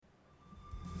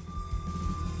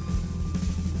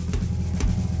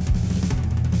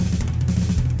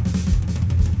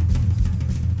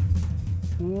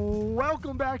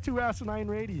Welcome back to Asinine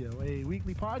Radio, a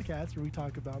weekly podcast where we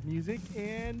talk about music,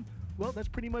 and, well, that's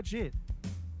pretty much it.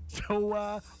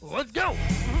 So, let's go!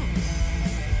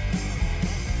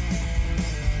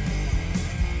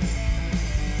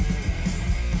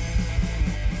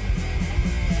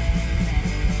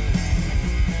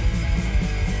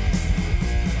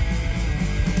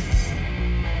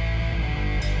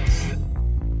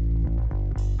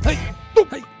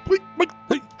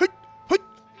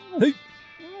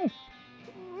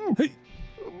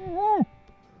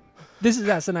 This is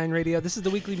Asinine Radio. This is the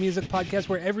weekly music podcast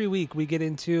where every week we get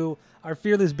into our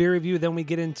Fearless Beer Review, then we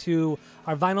get into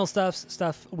our vinyl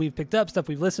stuff we've picked up, stuff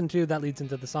we've listened to, that leads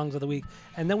into the songs of the week,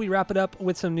 and then we wrap it up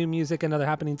with some new music and other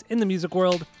happenings in the music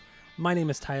world. My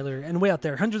name is Tyler, and way out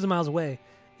there, hundreds of miles away,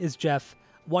 is Jeff.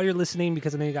 While you're listening,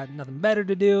 because I know you got nothing better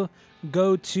to do,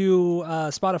 go to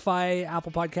Spotify,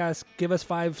 Apple Podcasts, give us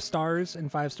 5 stars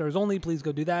and 5 stars only. Please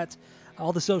go do that.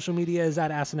 All the social media is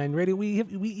at Asinine Radio. We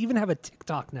even have a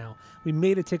TikTok now. We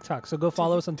made a TikTok, so go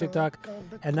follow us on TikTok,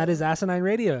 and that is Asinine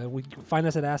Radio. We find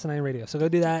us at Asinine Radio. So go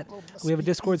do that. We have a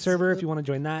Discord server. If you want to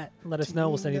join that, let us know.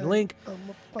 We'll send you the link.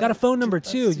 Got a phone number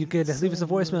too. You could leave us a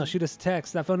voicemail, shoot us a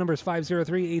text. That phone number is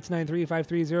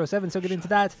 503-893-5307. So get into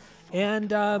that, and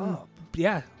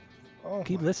yeah,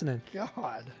 keep listening.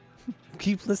 God,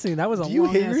 keep listening. That was a long. Do you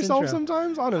hear yourself intro.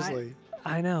 sometimes? Honestly.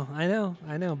 I know,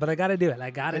 but I got to do it. I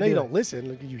know you don't listen.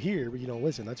 Like, you hear, but you don't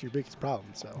listen. That's your biggest problem.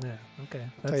 So yeah, okay.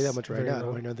 I'll tell you that much right now. I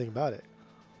don't know anything about it.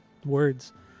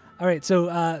 Words. All right, so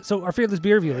our Fearless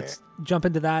Beer Review. Let's jump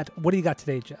into that. What do you got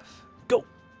today, Jeff? Go.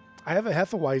 I have a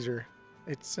Hefeweiser.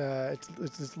 It's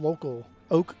this local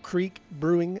Oak Creek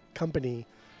Brewing Company.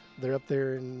 They're up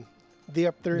there in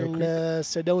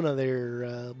Sedona,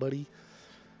 there, buddy.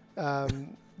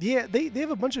 Yeah, they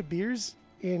have a bunch of beers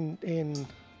in.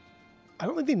 I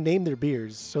don't think they name their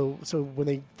beers. So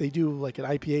when they do like an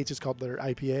IPA, it's just called their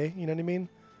IPA. You know what I mean?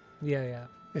 Yeah.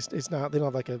 It's not. They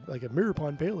don't have like a Mirror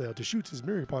Pond Pale Ale. Deschutes is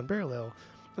Mirror Pond Pale Ale.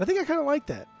 And I think I kind of like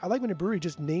that. I like when a brewery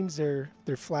just names their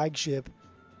flagship,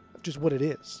 just what it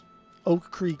is. Oak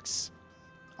Creek's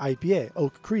IPA.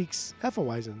 Oak Creek's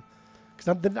Hefeweizen.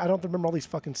 Because I don't remember all these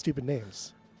fucking stupid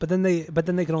names. But then they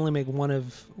can only make one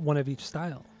of each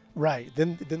style. Right.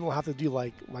 Then we'll have to do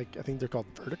like I think they're called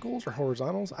verticals or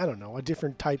horizontals. I don't know, a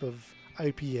different type of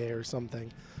IPA or something.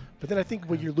 But then I think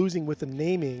what you're losing with the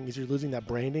naming is you're losing that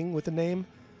branding with the name.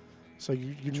 So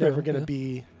you're never gonna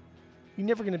be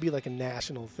like a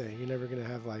national thing. You're never gonna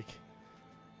have like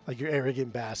your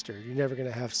Arrogant Bastard. You're never gonna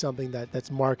have something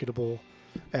that's marketable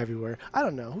everywhere. I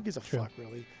don't know. Who gives a fuck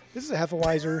really? This is a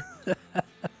Hefeweiser.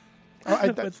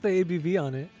 What's the ABV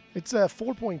on it? It's a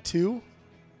 4.2.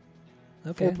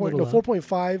 Okay.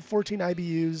 4.5, 14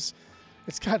 IBUs.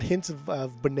 It's got hints of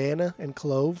banana and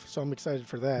clove, so I'm excited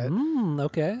for that.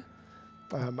 Okay.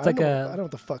 I don't know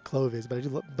what the fuck clove is, but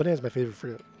banana's my favorite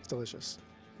fruit. It's delicious.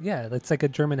 Yeah, it's like a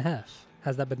German Hef.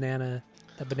 Has that banana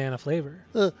flavor.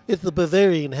 It's the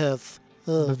Bavarian Hef.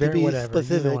 Bavarian, whatever.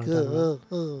 Specific.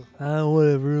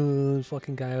 Whatever.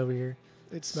 Fucking guy over here.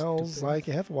 It smells like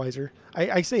a Hefeweiser.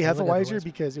 I say Hefeweiser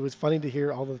because it was funny to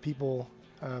hear all the people,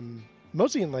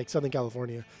 mostly in like Southern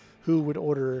California, who would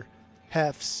order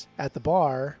Hefs at the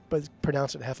bar, but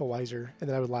pronounce it Hefeweiser, and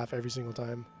then I would laugh every single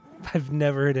time. I've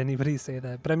never heard anybody say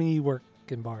that, but I mean, you work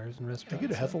in bars and restaurants. I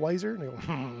get a Hefeweiser, and I go,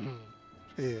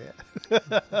 yeah.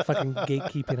 Fucking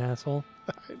gatekeeping asshole.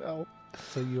 I know.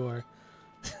 So you are.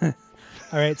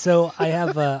 All right, so I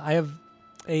have a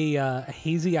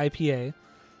hazy IPA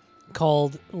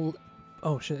called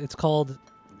it's called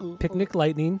Picnic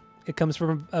Lightning. It comes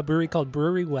from a brewery called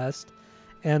Brewery West.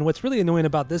 And what's really annoying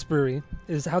about this brewery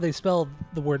is how they spell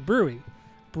the word brewery.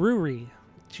 Brewery.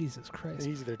 Jesus Christ.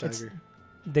 Easy there, Tiger.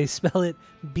 They spell it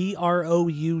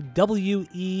BROUWERIJ.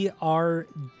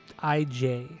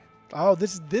 Oh,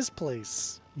 this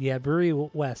place. Yeah, Brewery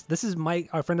West. This is Mike,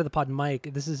 our friend of the pod, Mike.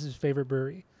 This is his favorite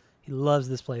brewery. He loves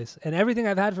this place. And everything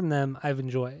I've had from them, I've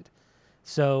enjoyed.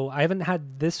 So I haven't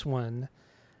had this one.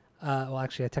 Well,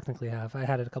 actually, I technically have. I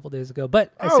had it a couple days ago,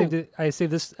 but I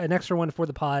saved this an extra one for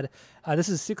the pod. This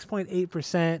is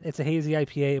 6.8%. It's a hazy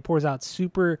IPA. It pours out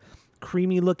super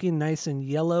creamy looking, nice and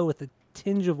yellow with a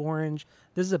tinge of orange.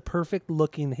 This is a perfect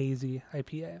looking hazy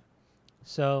IPA.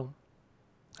 So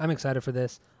I'm excited for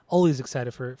this. Always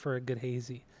excited for a good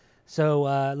hazy.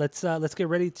 So let's get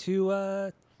ready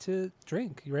to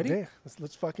drink. You ready? Yeah,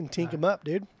 let's fucking tink them up,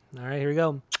 dude. All right, here we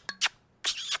go.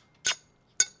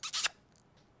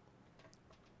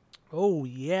 Oh,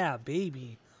 yeah,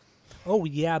 baby. Oh,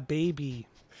 yeah, baby.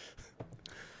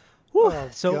 Whew. Oh,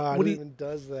 so God, what who even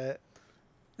does that?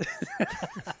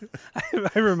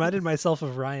 I reminded myself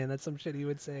of Ryan. That's some shit he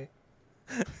would say.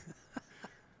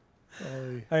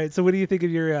 Golly. All right. So, what do you think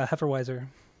of your Hefeweiser?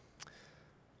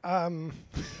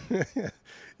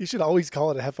 You should always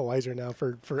call it a Hefeweiser now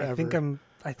for forever. I think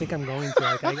I'm going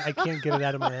to. Like, I can't get it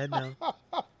out of my head now.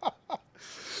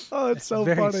 Oh, it's so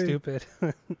Very funny. stupid.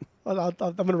 I'm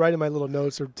going to write in my little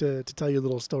notes to tell you a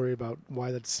little story about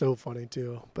why that's so funny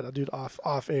too. But I'll do it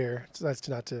off air. So that's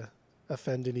not to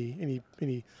offend any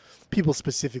people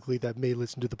specifically that may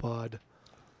listen to the pod.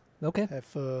 Okay.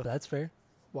 That's fair.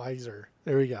 Wiser.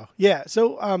 There we go. Yeah.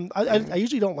 So I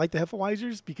usually don't like the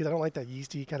Hefeweizers because I don't like that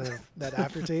yeasty kind of that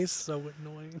aftertaste. So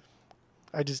annoying.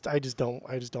 I just don't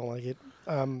like it.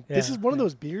 This is one of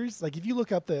those beers. Like if you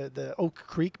look up the Oak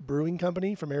Creek Brewing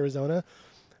Company from Arizona,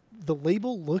 the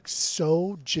label looks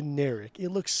so generic. It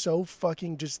looks so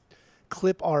fucking just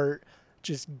clip art,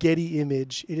 just Getty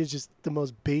image. It is just the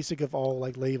most basic of all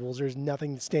like labels. There's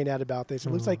nothing stand out about this.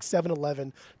 It looks like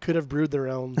 7-Eleven could have brewed their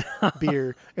own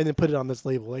beer and then put it on this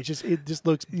label. It just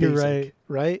looks basic. You're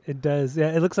right? It does.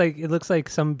 Yeah, it looks like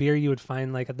some beer you would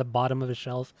find like at the bottom of a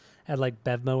shelf at like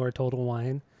Bevmo or Total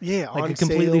Wine. Yeah, like on a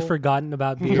completely sale. forgotten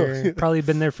about beer. Probably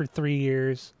been there for 3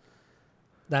 years.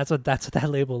 That's what that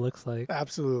label looks like.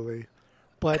 Absolutely.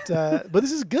 But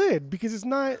this is good because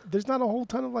there's not a whole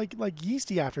ton of like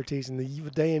yeasty aftertaste in the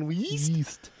day and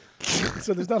yeast.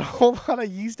 So there's not a whole lot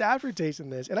of yeast aftertaste in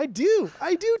this. And I do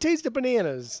taste the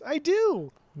bananas. I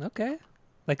do. Okay.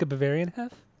 Like a Bavarian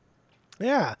Hef?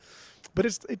 Yeah. But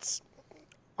it's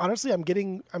honestly I'm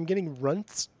getting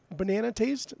Runts banana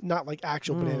taste, not like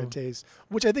actual banana taste,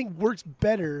 which I think works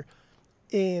better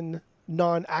in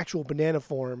non-actual banana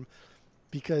form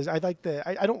because I like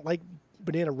I don't like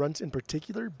banana Runts in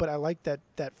particular, but I like that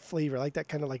flavor. I like that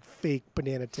kind of like fake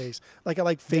banana taste. Like I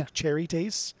like fake cherry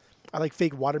tastes. I like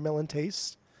fake watermelon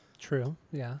tastes. True.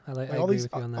 Yeah. I agree all these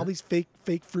with you on that. all these fake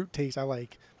fruit tastes I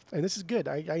like. And this is good.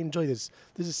 I enjoy this.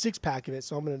 There's a 6-pack of it,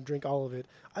 so I'm going to drink all of it.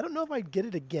 I don't know if I'd get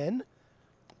it again,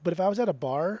 but if I was at a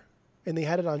bar and they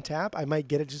had it on tap, I might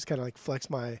get it just kind of like flex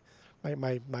my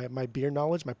beer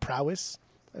knowledge, my prowess.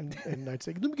 And I'd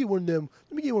say, let me get one of them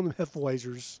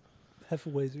Hefeweizers.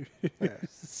 Hefeweiser.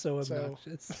 So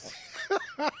obnoxious.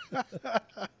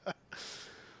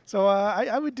 So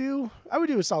I would do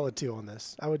a solid 2 on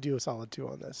this.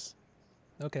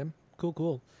 Okay.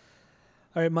 Cool.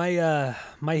 All right,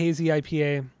 my hazy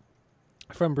IPA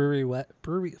from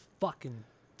Brewery fucking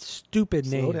stupid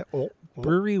name.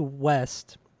 Brewery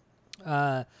West.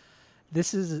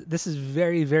 This is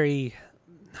very, very,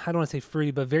 I don't want to say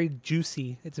fruity, but very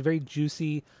juicy. It's a very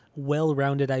juicy,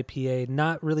 well-rounded IPA.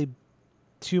 Not really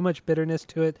too much bitterness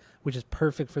to it, which is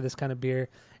perfect for this kind of beer.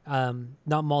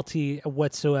 Not malty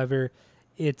whatsoever.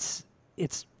 It's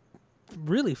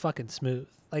really fucking smooth.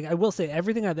 Like I will say,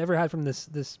 everything I've ever had from this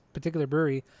particular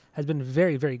brewery has been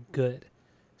very, very good.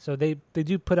 So they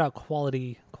do put out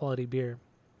quality beer.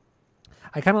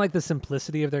 I kind of like the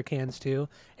simplicity of their cans too.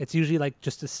 It's usually like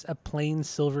just a plain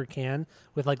silver can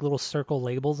with like little circle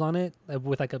labels on it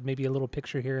with like maybe a little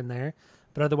picture here and there.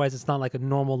 But otherwise, it's not like a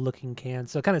normal looking can.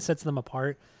 So it kind of sets them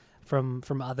apart from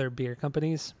other beer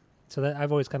companies. So that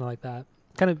I've always kind of liked that.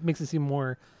 Kind of makes it seem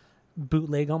more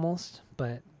bootleg almost,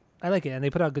 but I like it. And they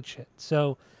put out good shit.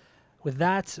 So with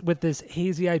this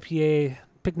hazy IPA,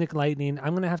 Picnic Lightning,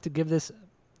 I'm going to have to give this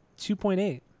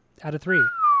 2.8 out of 3.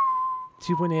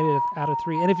 2.8 out of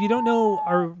 3. And if you don't know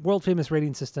our world famous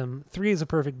rating system, 3 is a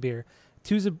perfect beer.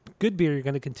 2 is a good beer you're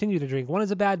going to continue to drink. 1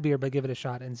 is a bad beer, but give it a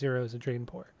shot. And 0 is a drain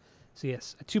pour. So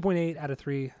yes, a 2.8 out of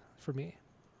 3 for me.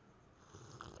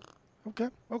 Okay.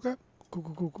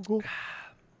 Cool.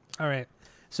 All right.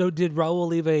 So did Raul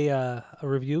leave a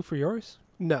review for yours?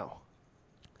 No.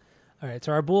 All right.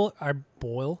 So our boy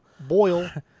Raul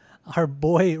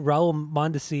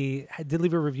Mondesi did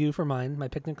leave a review for mine, my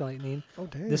Picnic Lightning. Oh,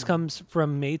 damn. This comes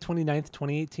from May 29th,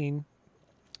 2018.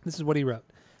 This is what he wrote.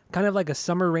 Kind of like a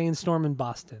summer rainstorm in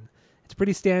Boston. It's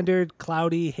pretty standard,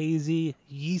 cloudy, hazy,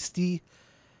 yeasty.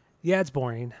 Yeah, it's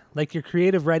boring. Like your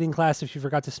creative writing class if you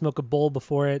forgot to smoke a bowl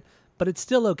before it, but it's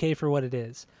still okay for what it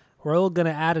is. We're all going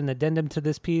to add an addendum to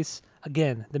this piece.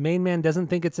 Again, the main man doesn't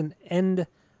think it's an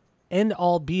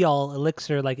end-all, be-all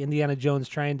elixir like Indiana Jones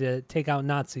trying to take out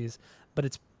Nazis, but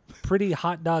it's pretty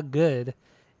hot dog good.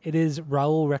 It is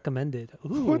Raul recommended.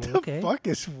 Ooh, what the fuck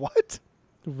is what?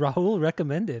 Raul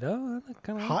recommended. Oh, I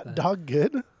kind of hot like dog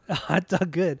good? Hot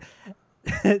dog good.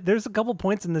 There's a couple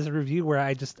points in this review where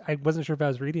I wasn't sure if I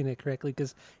was reading it correctly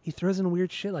because he throws in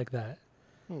weird shit like that.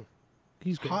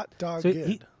 He's good. Hot dog so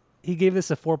good. He gave this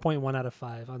a 4.1 out of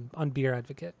 5 on Beer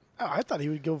Advocate. Oh, I thought he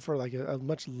would go for like a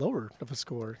much lower of a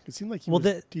score. It seemed like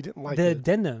he didn't like the it.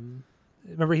 addendum.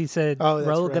 Remember he said,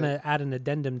 Raul going to add an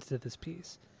addendum to this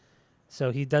piece. So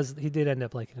he did end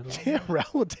up liking it a lot. Yeah,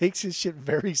 Raul takes his shit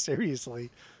very seriously.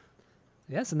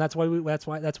 Yes, and that's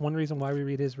one reason why we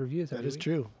read his reviews. That is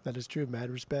true. That is true. Mad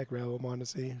respect, Raul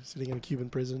Mondesi, sitting in a Cuban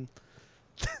prison,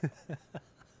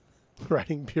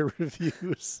 writing peer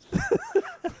reviews.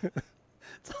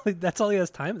 That's all he has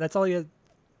time. That's all he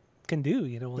can do.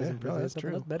 While he's Yeah, in prison. no, that's There's nothing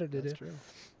true. else better to That's do. true.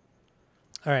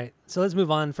 All right, so let's move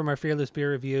on from our Fearless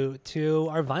Beer review to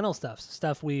our vinyl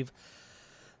stuff we've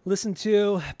listened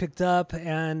to, picked up,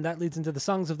 and that leads into the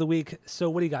songs of the week. So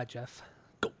what do you got, Jeff?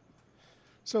 Go.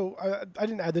 So I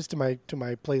didn't add this to my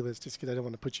playlist just because I didn't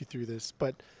want to put you through this,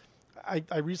 but I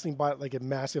recently bought like a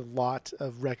massive lot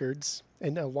of records,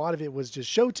 and a lot of it was just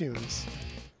show tunes,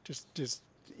 just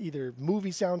either movie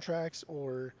soundtracks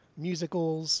or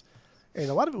musicals, and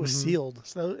a lot of it was sealed,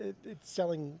 so it's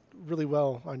selling really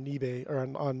well on eBay or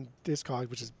on Discogs,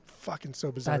 which is fucking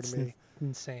so bizarre That's to me.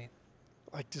 insane.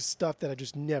 Like just stuff that I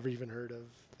just never even heard of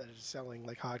that is selling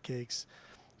like hotcakes.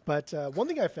 But one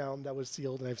thing I found that was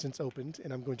sealed and I've since opened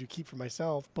and I'm going to keep for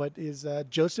myself, but is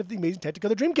Joseph the Amazing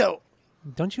Technicolor Dreamcoat.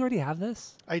 Don't you already have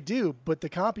this? I do, but the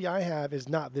copy I have is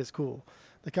not this cool.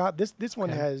 This one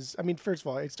Okay. has, I mean, first of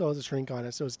all, it still has a shrink on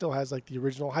it, so it still has like the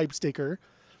original hype sticker.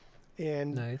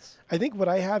 And Nice. I think what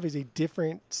I have is a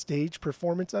different stage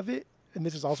performance of it, and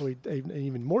this is also an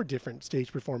even more different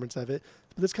stage performance of it.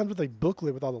 But this comes with a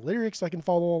booklet with all the lyrics, so I can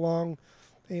follow along,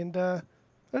 and I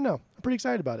don't know, I'm pretty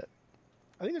excited about it.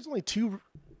 I think there's only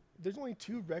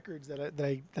two records that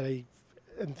I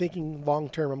am thinking long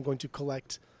term I'm going to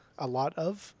collect a lot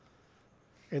of,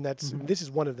 and that's this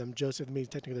is one of them, Joseph the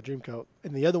Amazing Technicolor Dreamcoat,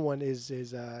 and the other one is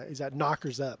that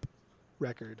Knockers Up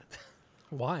record.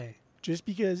 Why? Just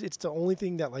because it's the only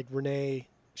thing that like Renee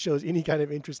shows any kind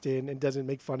of interest in and doesn't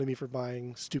make fun of me for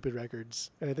buying stupid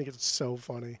records. And I think it's so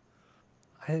funny.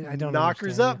 I don't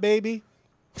Knockers understand Up, baby.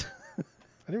 I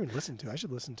didn't even listen to it. I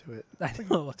should listen to it. I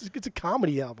know. It's a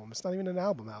comedy album. It's not even an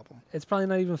album. It's probably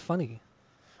not even funny.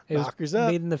 It Knockers was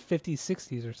Up. made in the 50s,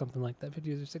 60s or something like that,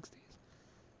 50s or 60s. It's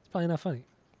probably not funny.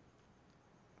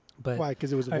 But Why?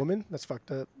 Because it was a I- woman? That's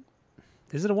fucked up.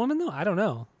 is it a woman though? I don't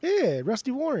know. Yeah,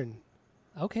 Rusty Warren.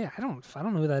 Okay, I don't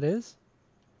know who that is.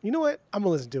 You know what? I'm going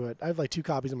to listen to it. I have like 2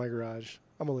 copies in my garage.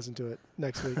 I'm going to listen to it.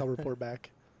 Next week, I'll report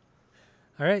back.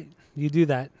 All right, you do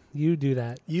that. You do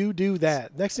that. You do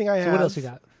that. Next thing I So have what else you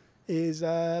got? is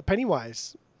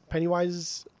Pennywise.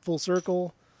 Pennywise Full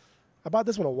Circle. I bought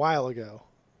this one a while ago,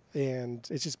 and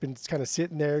it's just been kind of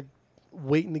sitting there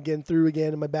waiting to get through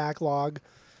again in my backlog.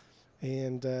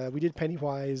 And we did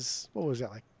Pennywise, what was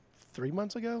that, like 3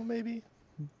 months ago, maybe?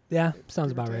 Yeah,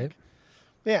 sounds Give or about right. take.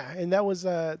 Yeah, and that was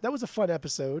a fun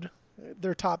episode.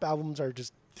 Their top albums are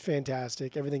just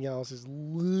fantastic. Everything else is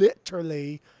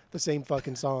literally the same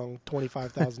fucking song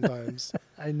 25,000 times.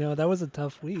 I know that was a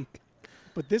tough week.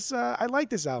 But this, I like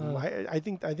this album. Oh. I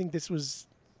think this is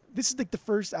like the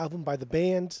first album by the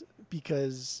band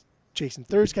because Jason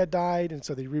Thirsk had died, and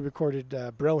so they re-recorded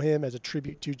Bro Him as a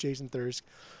tribute to Jason Thirsk.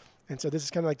 And so this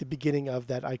is kind of like the beginning of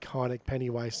that iconic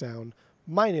Pennywise sound,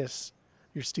 minus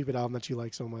your stupid album that you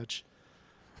like so much.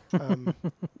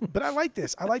 But I like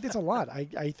this. I like this a lot.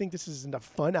 I think this is a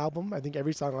fun album. I think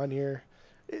every song on here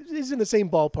is in the same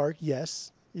ballpark.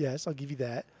 Yes, I'll give you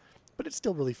that. But it's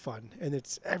still really fun. And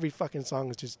every fucking song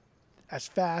is just as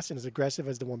fast and as aggressive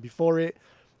as the one before it.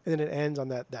 And then it ends on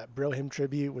that Bro Him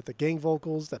tribute with the gang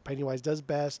vocals that Pennywise does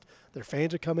best. Their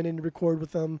fans are coming in to record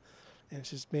with them. And it's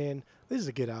just, man, this is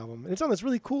a good album. And it's on this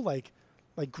really cool, like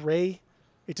gray.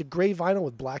 It's a gray vinyl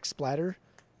with black splatter.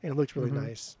 And it looks really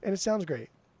nice. And it sounds great.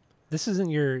 This isn't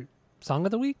your song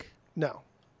of the week? No.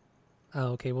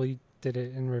 Oh, okay. Well, you did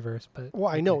it in reverse, but Well,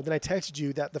 I know. Then I texted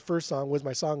you that the first song was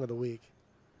my song of the week.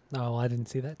 No, I didn't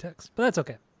see that text, but that's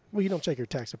okay. Well, you don't check your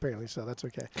text apparently, so that's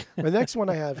okay. The next one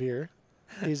I have here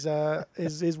is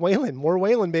Waylon. More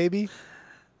Waylon, baby.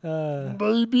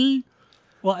 Baby.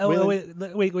 Well,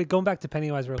 Waylon- wait. Going back to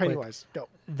Pennywise real quick. Pennywise, go.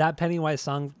 That Pennywise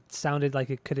song sounded like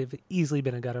it could have easily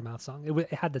been a Guttermouth song.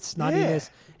 It had the snottiness.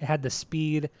 It had the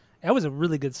speed. It was a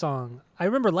really good song. I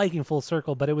remember liking Full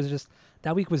Circle, but it was just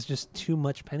that week was just too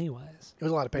much Pennywise. It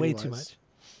was a lot of Pennywise. Way too much.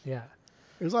 Yeah.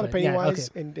 It was a lot of But, yeah, Pennywise,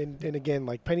 okay. and again,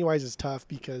 like Pennywise is tough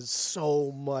because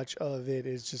so much of it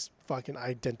is just fucking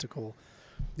identical.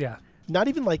 Yeah. Not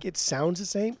even like it sounds the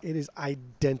same; it is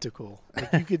identical.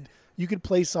 Like you could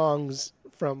play songs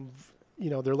from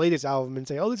their latest album and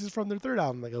say, "Oh, this is from their third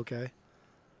album." Like, okay,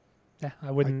 Yeah.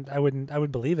 I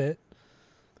would believe it.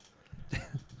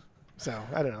 so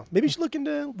I don't know. Maybe you should look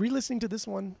into re-listening to this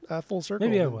one, Full Circle.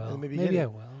 Maybe I and- will. and maybe Maybe get I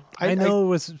it. will. I know it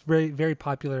was very, very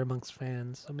popular amongst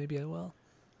fans, so maybe I will.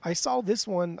 I saw this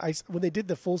one. When they did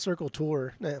the full circle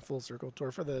tour for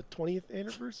the 20th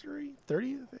anniversary,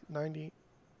 30th, 90.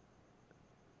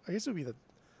 I guess it would be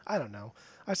I don't know.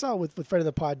 I saw it with friend of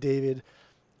the pod David,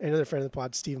 and another friend of the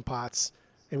pod Stephen Potts,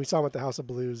 and we saw him at the House of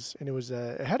Blues, and it was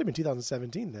it had to be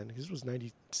 2017 then, because this was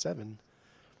 97.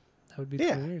 That would be 2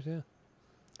 years, yeah.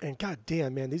 And god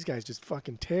damn, man, these guys just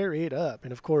fucking tear it up.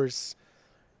 And of course,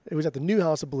 it was at the new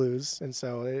House of Blues, and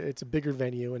so it's a bigger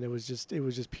venue, and it was just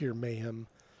pure mayhem.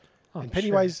 Oh, and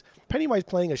Pennywise playing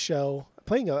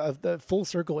the full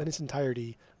circle in its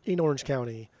entirety in Orange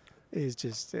County is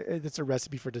just, it's a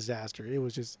recipe for disaster. It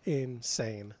was just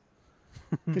insane.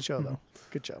 Good show though.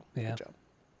 Good show. Yeah. Good job.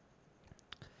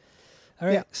 All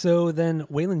right. Yeah. So then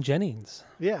Waylon Jennings.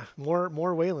 Yeah, more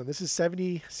Waylon. This is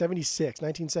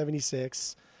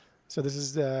 1976. So this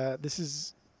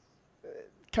is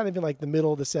kind of in like the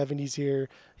middle of the 70s here.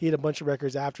 He had a bunch of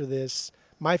records after this.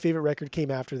 My favorite record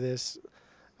came after this.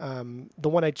 The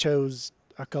one I chose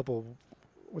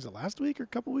was it last week or a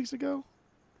couple weeks ago?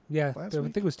 Yeah, Last I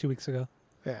week? think it was 2 weeks ago.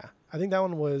 Yeah, I think that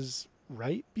one was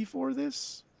right before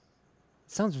this.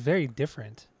 It sounds very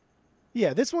different.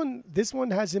 Yeah, this one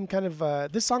has him kind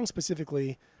of this song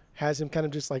specifically has him kind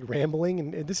of just like rambling,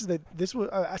 and so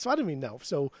I don't even know.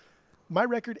 So my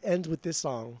record ends with this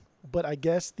song, but I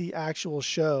guess the actual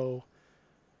show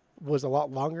was a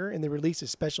lot longer, and they released a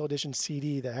special edition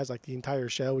CD that has like the entire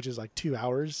show, which is like 2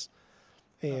 hours,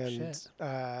 and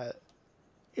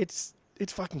it's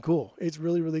fucking cool. It's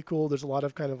really, really cool. There's a lot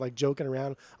of kind of like joking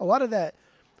around. A lot of that,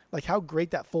 like how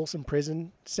great that Folsom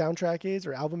Prison soundtrack is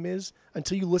or album is,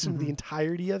 until you listen to the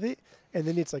entirety of it, and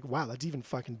then it's like, wow, that's even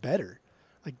fucking better.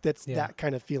 Like that's that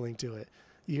kind of feeling to it.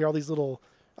 You hear all these little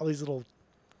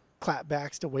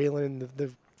clapbacks to Waylon, and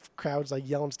the crowd's like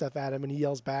yelling stuff at him, and he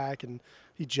yells back, and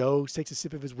he jokes, takes a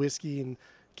sip of his whiskey, and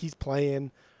keeps playing.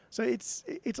 So it's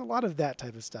a lot of that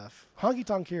type of stuff. Honky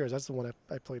Tonk Heroes, that's the one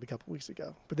I played a couple weeks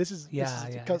ago. But this is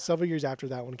several years after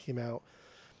that one came out.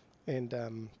 And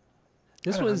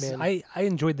I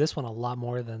enjoyed this one a lot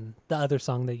more than the other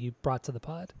song that you brought to the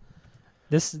pod.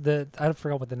 I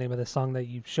forgot what the name of the song that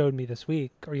you showed me this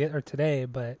week or today,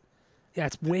 but yeah,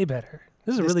 it's way better.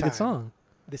 This is a really good song.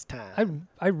 This time.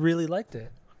 I really liked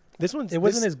it. It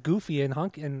wasn't as goofy and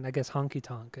I guess honky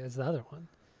tonk as the other one.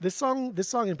 This song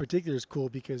in particular is cool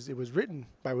because it was written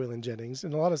by Waylon Jennings,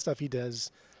 and a lot of stuff he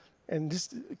does, and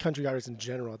just country artists in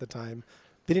general at the time,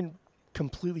 they didn't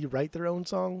completely write their own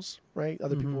songs, right?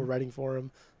 Other people were writing for him,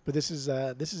 but this is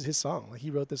his song. Like he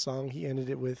wrote this song, he ended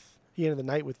the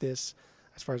night with this,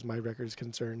 as far as my record is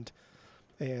concerned,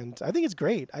 and I think it's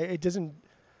great. It doesn't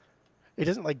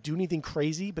like do anything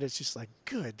crazy, but it's just like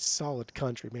good, solid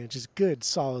country, man. Just good,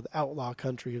 solid outlaw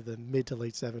country of the mid to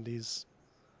late 70s.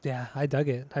 Yeah, I dug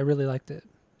it. I really liked it.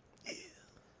 Yeah.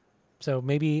 So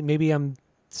maybe I'm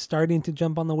starting to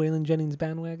jump on the Waylon Jennings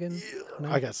bandwagon. Yeah. No?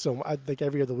 I think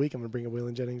every other week I'm gonna bring a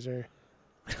Waylon Jennings here.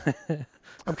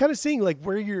 I'm kind of seeing like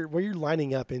where you're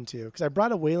lining up into, because I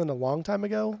brought a Waylon a long time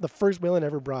ago, the first Waylon I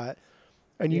ever brought,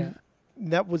 and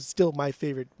that was still my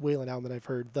favorite Waylon album that I've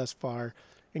heard thus far,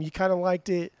 and you kind of liked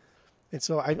it, and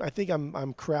so I think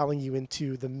I'm corralling you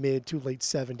into the mid to late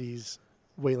 70s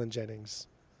Waylon Jennings.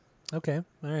 Okay,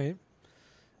 all right.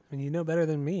 I mean, you know better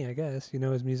than me, I guess. You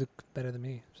know his music better than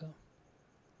me.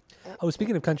 So,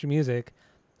 speaking of country music,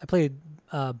 I played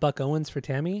Buck Owens for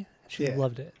Tammy. She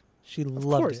loved it. She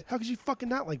loved it. How could you fucking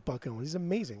not like Buck Owens? He's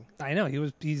amazing. I know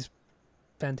he's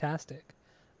fantastic.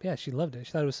 But yeah, she loved it.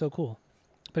 She thought it was so cool.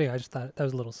 But anyway, I just thought that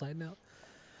was a little side note.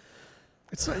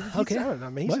 It's okay. I don't know,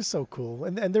 man. He's just so cool.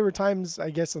 And there were times, I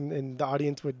guess, in the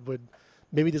audience would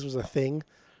maybe this was a thing.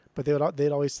 But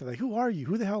they'd always say, like, who are you?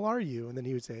 Who the hell are you? And then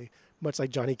he would say, much like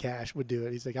Johnny Cash would do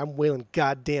it, he's like, I'm Waylon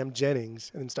goddamn Jennings,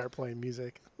 and then start playing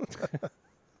music.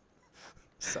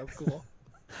 So cool.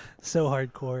 So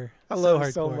hardcore. I love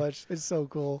it so much. It's so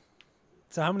cool.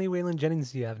 So how many Waylon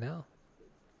Jennings do you have now?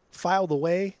 Filed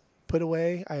away, put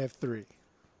away, I have 3.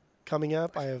 Coming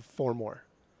up, I have 4 more.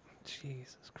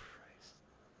 Jesus Christ.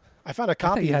 I found a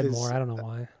copy you of had his, more. I don't know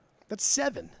why. That's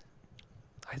 7.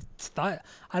 I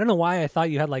don't know why I thought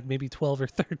you had like maybe 12 or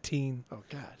 13. Oh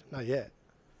God, not yet.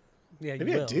 Yeah,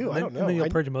 maybe I do. I don't know. And then you'll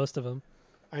purge most of them.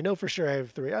 I know for sure I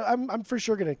have 3. I'm for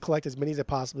sure going to collect as many as I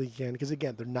possibly can, because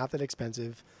again, they're not that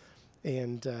expensive,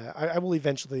 and I will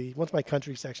eventually, once my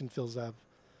country section fills up,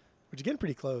 which is getting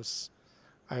pretty close,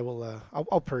 I will.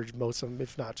 I'll purge most of them,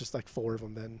 if not just like 4 of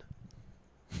them then.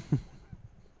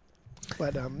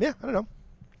 But yeah, I don't know.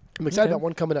 I'm excited about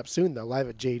one coming up soon, though, live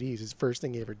at JD's. His first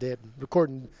thing he ever did.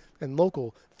 Recording in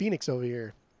local Phoenix over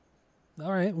here.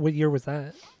 All right. What year was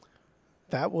that?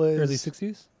 That was... Early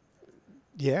 60s?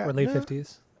 Yeah. Or late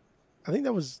 50s? I think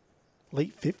that was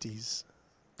late 50s.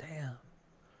 Damn.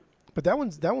 But that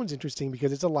one's interesting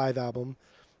because it's a live album,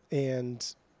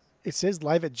 and it says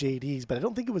live at JD's, but I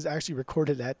don't think it was actually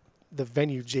recorded at the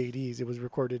venue JD's. It was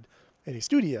recorded in a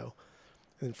studio,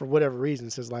 and for whatever reason,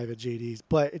 it says live at JD's.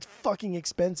 But it's fucking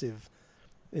expensive,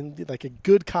 and like a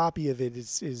good copy of it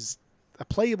is a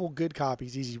playable good copy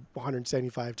is easy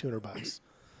 $175-$200.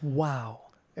 Wow.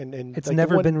 And It's like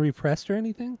never been repressed or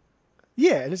anything?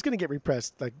 Yeah, and it's gonna get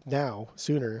repressed like now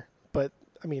sooner. But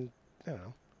I mean, I don't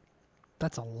know.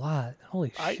 That's a lot.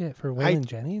 Holy I- shit for Waylon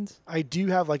Jennings. I do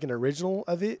have like an original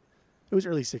of it. It was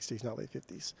early 60s, not late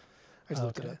 50s. I just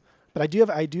looked it Okay. up. But I do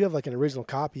have like an original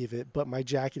copy of it, but my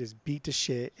jacket is beat to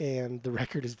shit and the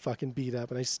record is fucking beat up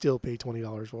and I still pay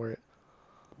 $20 for it.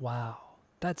 Wow.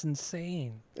 That's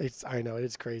insane. I know,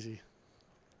 it's crazy.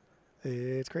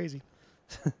 It's crazy.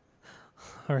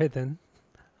 All right then.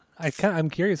 I'm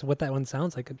curious what that one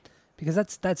sounds like because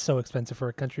that's so expensive for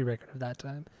a country record of that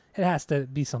time. It has to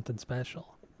be something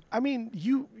special. I mean,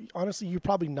 you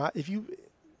probably not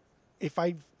if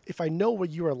I know what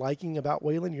you are liking about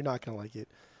Waylon, you're not going to like it.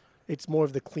 It's more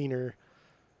of the cleaner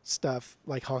stuff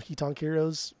like Honky Tonk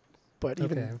Heroes, but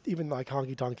even like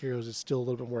Honky Tonk Heroes is still a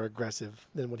little bit more aggressive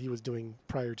than what he was doing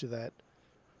prior to that.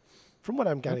 From what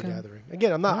I'm kind of gathering.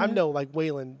 Again, I'm no like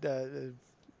Waylon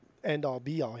end all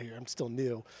be all here. I'm still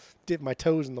new. Dip my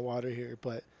toes in the water here,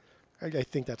 but I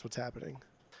think that's what's happening.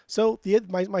 So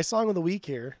my song of the week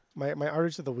here, my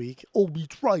artist of the week, Obi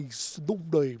Trice, no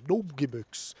name, no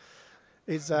gimmicks,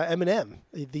 is Eminem,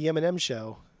 the Eminem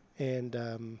Show,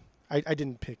 and I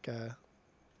didn't pick.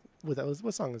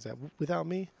 What song is that? Without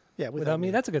Me? Yeah, Without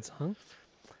Me. That's a good song.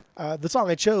 The song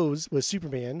I chose was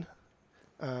Superman.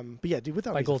 But yeah, dude,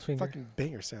 Without By Me is a Goldfinger. fucking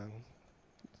banger sound.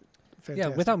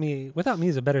 Fantastic. Yeah, Without Me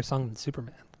is a better song than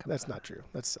Superman. That's not true.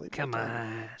 That's silly. Come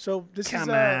on. So this Come is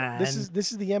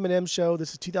the Eminem Show.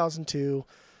 This is 2002.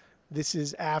 This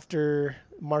is after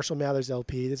Marshall Mathers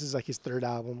LP. This is like his third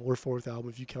album or fourth album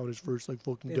if you count his first like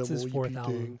fucking It's demo his fourth EP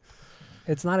album. thing.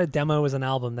 It's not a demo, it's an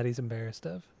album that he's embarrassed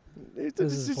of. This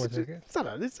is his fourth record. It's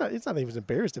not that he was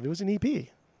embarrassed of it. It was an EP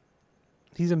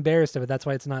He's embarrassed of it. That's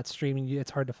why it's not streaming.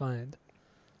 It's hard to find.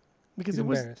 because He's it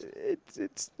was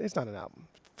embarrassed. it's not an album.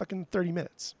 Fucking 30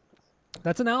 minutes.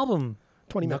 That's an album.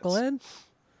 20 minutes. Knucklehead?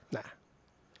 Nah.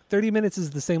 30 minutes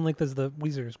is the same length as the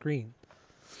Weezer's Green.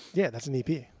 Yeah, that's an EP.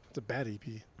 It's a bad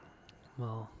EP.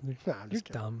 Well, Nah, I'm you're just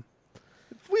kidding. dumb.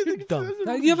 Wait, You're dumb.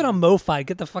 No, you have it on MoFi.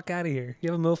 Get the fuck out of here.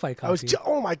 You have a MoFi copy.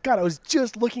 oh my god! I was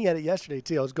just looking at it yesterday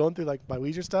too. I was going through like my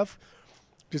Weezer stuff,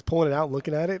 just pulling it out,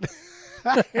 looking at it.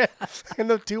 And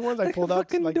the two ones I pulled out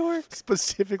fucking like dork.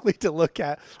 specifically to look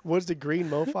at was the green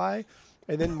MoFi,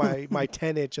 and then my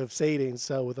 10-inch of Sading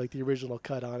So with like the original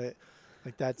cut on it.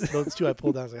 Like that's those two I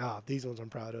pulled out. I was like, these ones I'm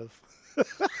proud of.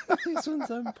 These ones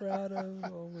I'm proud of.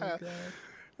 Oh my god.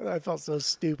 And I felt so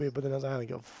stupid, but then I was like, I don't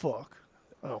give a fuck.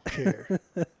 I don't care.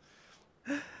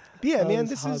 But yeah, man,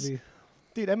 this is.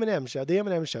 Dude, Eminem Show, the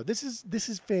Eminem Show. This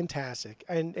is fantastic,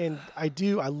 and I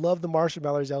love the Marshall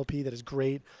Mathers LP. That is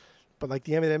great, but like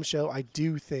the Eminem Show, I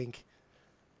do think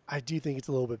it's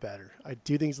a little bit better. I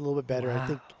do think it's a little bit better. Wow. I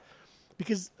think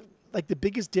because like the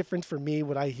biggest difference for me,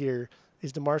 what I hear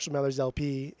is the Marshall Mathers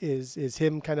LP is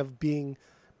him kind of being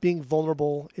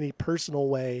vulnerable in a personal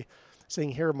way,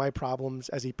 saying here are my problems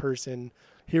as a person.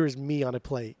 Here is me on a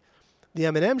plate. The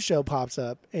Eminem Show pops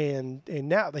up, and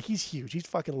now like he's huge. He's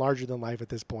fucking larger than life at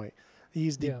this point.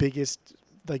 He's the biggest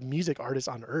like music artist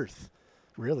on earth,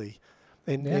 really.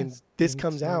 And this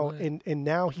comes out, and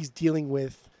now he's dealing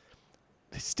with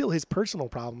still his personal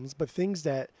problems, but things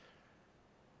that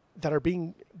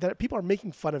people are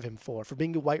making fun of him for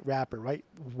being a white rapper, right?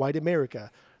 White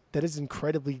America, that is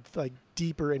incredibly like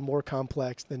deeper and more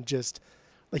complex than just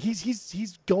like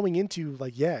he's going into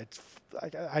like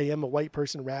I am a white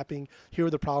person rapping. Here are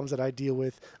the problems that I deal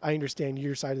with. I understand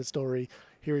your side of the story.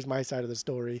 Here is my side of the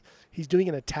story. He's doing it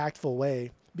in a tactful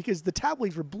way because the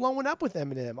tabloids were blowing up with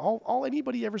Eminem. All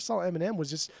anybody ever saw Eminem was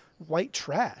just white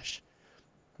trash.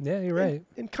 Yeah, you're right.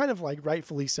 And kind of like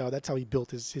rightfully so. That's how he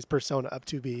built his persona up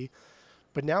to be.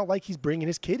 But now like he's bringing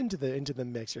his kid into the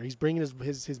mix, or he's bringing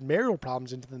his marital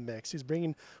problems into the mix. He's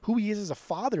bringing who he is as a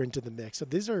father into the mix. So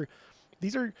these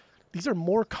are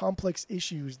more complex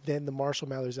issues than the Marshall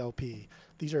Mathers LP.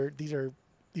 These are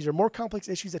more complex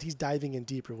issues that he's diving in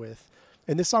deeper with.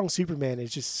 And this song Superman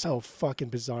is just so fucking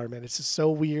bizarre, man. It's just so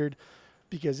weird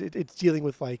because it's dealing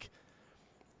with like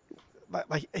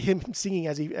him singing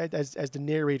as the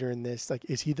narrator in this. Like,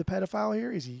 is he the pedophile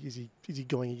here? Is he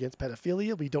going against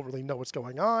pedophilia? We don't really know what's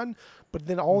going on. But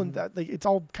then in that, like, it's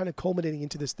all kind of culminating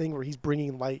into this thing where he's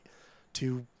bringing light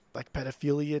to like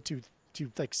pedophilia, to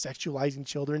like sexualizing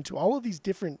children, to all of these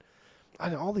different I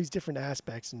don't know, all these different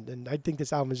aspects, and I think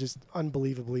this album is just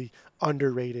unbelievably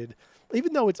underrated.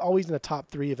 Even though it's always in the top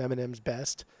 3 of Eminem's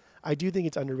best, I do think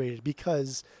it's underrated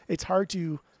because it's hard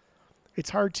to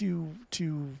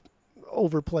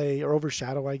overplay or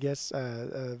overshadow, I guess,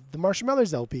 the Marshall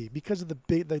Mathers LP because of the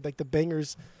big the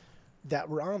bangers that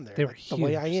were on there. They were like The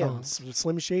Way I huge Am, songs.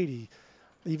 Slim Shady,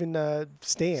 even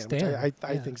Stan. Which Stan,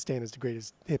 I think Stan is the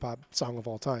greatest hip hop song of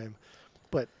all time.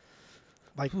 But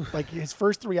like his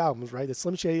first 3 albums, right? The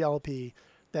Slim Shady LP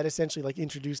that essentially like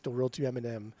introduced the world to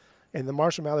Eminem, and the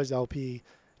Marshall Mathers LP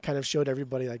kind of showed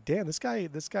everybody like, damn, this guy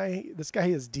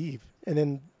is deep. And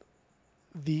then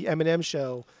the Eminem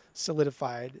show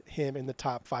solidified him in the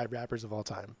top 5 rappers of all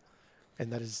time.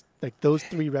 And that is like those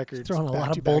 3 records. Throwing a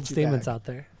lot of bold statements out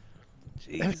there.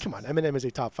 Jeez. Come on, Eminem is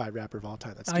a top 5 rapper of all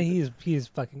time. That's he's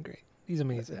fucking great. He's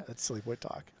amazing. Yeah, that's silly boy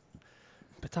talk.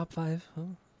 But top 5, huh?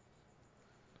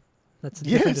 That's a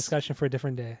different Yes. discussion for a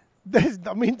different day. There's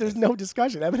no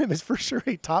discussion. Eminem is for sure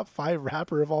a top 5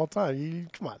 rapper of all time.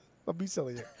 Come on, don't be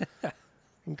silly here.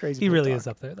 And crazy. He boy really talk. is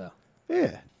up there, though.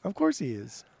 Yeah, of course he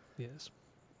is. He is.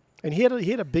 And he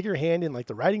had a bigger hand in like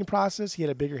the writing process. He had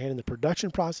a bigger hand in the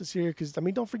production process here. Because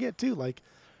don't forget too, like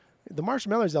the Marshall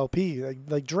Mathers LP,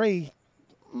 like Dre,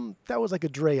 that was like a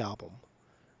Dre album.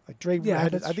 Like Dre, Yeah,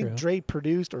 that's I think true. Dre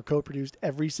produced or co-produced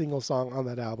every single song on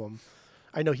that album.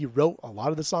 I know he wrote a lot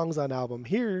of the songs on the album.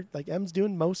 Here, like M's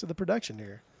doing most of the production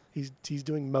here. He's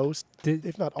doing most,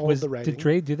 if not all, of the writing. Did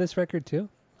Dre do this record too?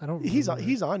 I don't. He's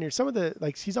remember. on here. Some of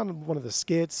the he's on one of the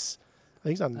skits. I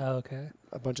think he's on Oh, okay.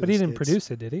 a bunch of. But the he didn't skits.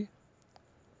 produce it, did he?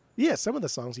 Yeah, some of the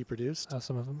songs he produced. Oh,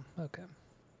 some of them. Okay.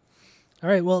 All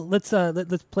right. Well, let's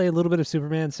play a little bit of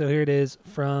Superman. So here it is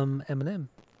from Eminem.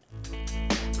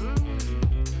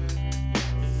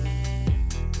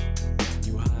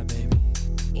 You high, baby?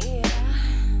 Yeah,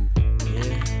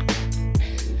 Yeah.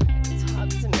 talk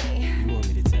to me. You want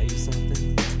me to tell you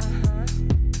something?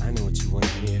 I know what you want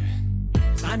to hear.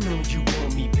 I know you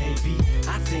want me, baby.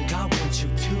 I think I want you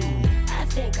too. I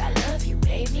think I love you,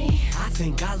 baby. I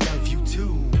think I love you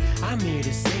too. I'm here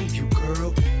to save you,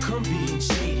 girl. Come be in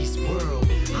Shady's world.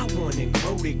 I wanna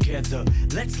grow together.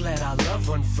 Let's let our love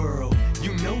unfurl.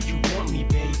 You know you want me,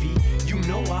 baby. You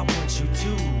know I want you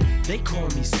too. They call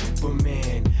me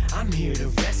Superman. I'm here to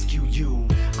rescue you.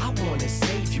 I wanna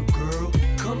save you, girl.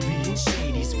 Come be in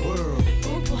Shady's world.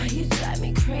 Oh boy, you drive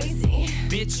me crazy.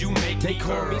 Bitch, you make they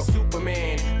call me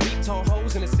Superman. Beat tall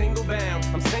hoes in a single bound.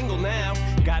 I'm single now.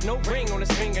 Got no ring on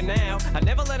his finger now. I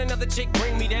never let another chick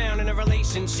bring me down in a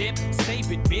relationship.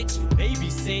 Save it, bitch.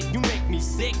 Babysit. You make me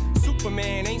sick.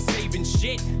 Superman ain't saving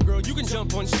shit. Girl, you can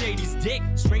jump on Shady's dick.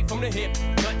 Straight from the hip.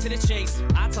 Cut to the chase.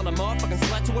 I tell a motherfucking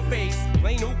slut to her face.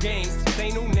 Play no games. Say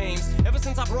no names. Ever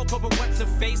since I broke up with what's her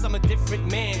face, I'm a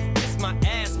different man. Kiss my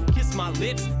ass. Kiss my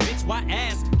lips. Bitch, why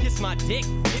ass? Kiss my dick.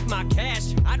 Get my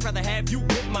cash. I'd rather have you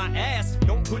whip my ass.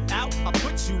 Don't put out, I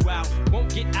put you out.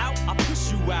 Won't get out, I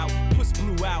push you out. Puss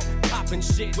blew out, poppin'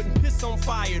 shit. Wouldn't piss on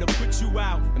fire to put you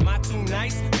out. Am I too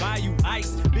nice? Buy you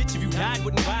ice. Bitch, if you died,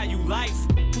 wouldn't buy you life.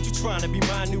 What you trying to be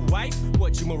my new wife?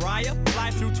 What, you Mariah?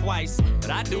 Fly through twice.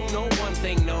 But I do know one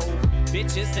thing, no.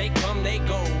 Bitches, they come, they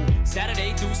go.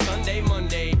 Saturday through Sunday,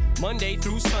 Monday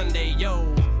through Sunday,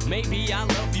 yo. Maybe I'll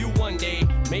love you one day.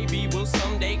 Maybe we'll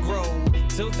someday grow.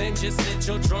 Till then, just sit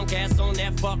your drunk ass on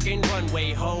that fucking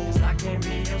runway, ho. I can't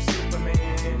be your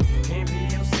Superman. Can't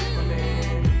be your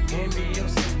Superman. Can't be your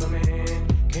Superman.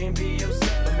 Can't be your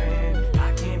Superman.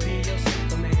 I can't be your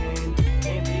Superman.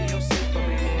 Can't be your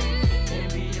Superman.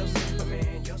 Can't be your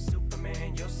Superman. Your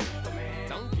Superman. Your Superman.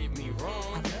 Don't get me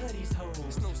wrong. I love these hoes.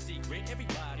 It's no secret.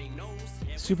 Everybody knows.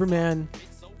 Superman.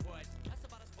 So what? That's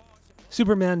about as far as you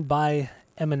Superman by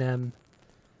Eminem.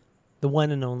 The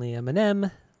one and only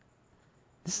Eminem.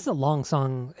 This is a long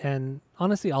song, and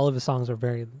honestly, all of his songs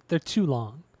they're too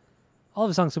long. All of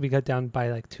his songs will be cut down by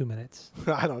like 2 minutes.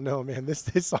 I don't know, man. This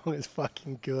song is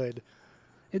fucking good.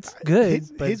 It's good,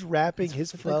 but His rapping, it's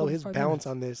his like flow, over his 5 balance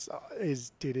minutes. on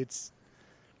this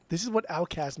this is what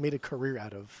Outkast made a career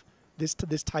out of. This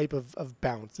type of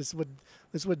bounce. This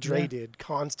is what Dre Yeah. did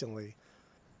constantly.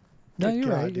 No, Good you're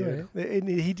God, right. You're dude. right.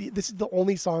 And this is the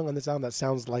only song on this album that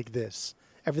sounds like this.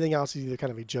 Everything else is either kind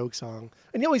of a joke song,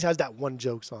 and he always has that one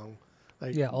joke song.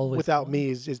 Like, Yeah, always Without one. Me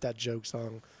is that joke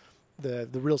song. The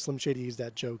real Slim Shady is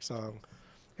that joke song,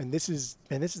 and this is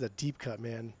a deep cut,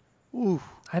 man. Ooh,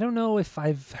 I don't know if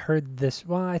I've heard this.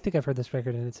 Well, I think I've heard this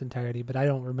record in its entirety, but I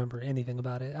don't remember anything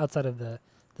about it outside of the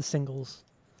singles.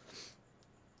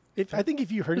 I think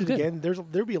if you heard It it was good. again,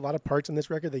 there'd be a lot of parts in this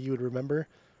record that you would remember.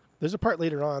 There's a part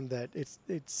later on that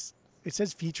it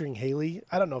says featuring Haley.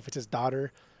 I don't know if it's his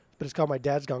daughter, but it's called "My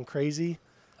Dad's Gone Crazy."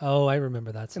 Oh, I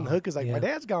remember that song. And the hook is like, yeah. my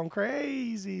dad's gone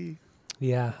crazy.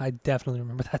 Yeah, I definitely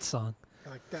remember that song.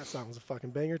 Like, that song was a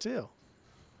fucking banger, too.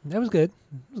 That was good.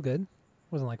 It was good. It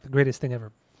wasn't like the greatest thing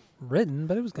ever written,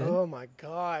 but it was good. Oh, my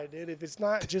God, dude. If it's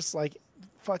not just like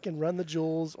fucking Run the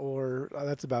Jewels or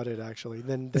that's about it, actually,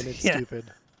 then it's Yeah. stupid.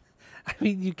 I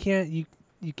mean, you can't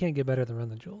get better than Run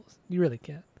the Jewels. You really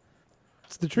can't.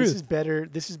 It's the truth.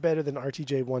 This is better than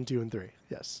RTJ 1, 2, and 3.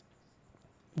 Yes.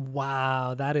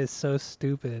 Wow, that is so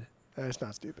stupid. It's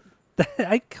not stupid.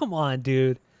 Come on,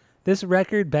 dude. This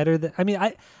record better than I mean,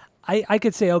 I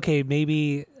could say okay,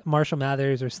 maybe Marshall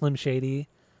Mathers or Slim Shady,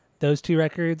 those two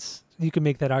records, you can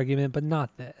make that argument, but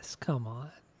not this. Come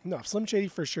on. No, Slim Shady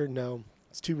for sure, no.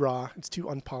 It's too raw. It's too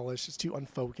unpolished. It's too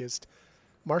unfocused.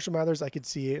 Marshall Mathers, I could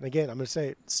see it. And again, I'm going to say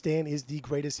it. Stan is the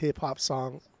greatest hip-hop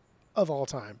song of all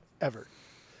time, ever.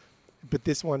 But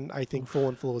this one, I think Full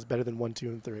and Full is better than 1, 2,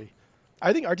 and 3.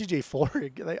 I think RTJ 4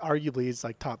 arguably is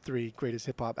like top 3 greatest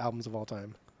hip-hop albums of all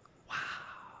time. Wow.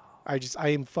 I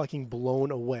am fucking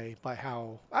blown away by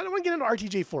how... I don't want to get into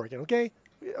RTJ 4 again, okay?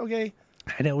 Okay?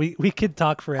 I know we could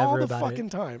talk forever All the about fucking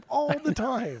it. time. All the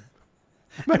time.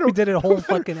 We did a whole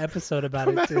fucking episode about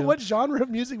No it matter too. what genre of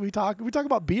music we talk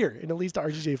about beer in at least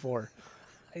RTJ 4.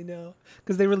 I know,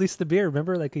 because they released the beer.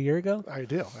 Remember, like a year ago. I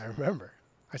do. I remember.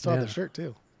 I saw Yeah. the shirt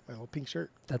too. My little pink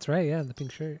shirt. That's right. Yeah, the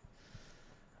pink shirt.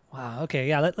 Wow. Okay.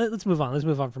 Yeah. Let's move on. Let's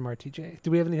move on from RTJ.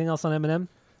 Do we have anything else on Eminem?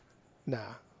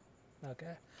 Nah. Okay.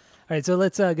 All right. So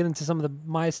let's get into some of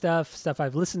my stuff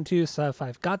I've listened to, stuff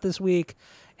I've got this week,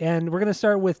 and we're gonna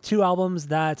start with 2 albums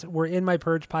that were in my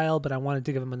purge pile, but I wanted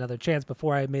to give them another chance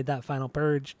before I made that final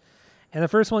purge. And the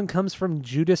first one comes from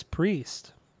Judas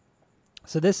Priest.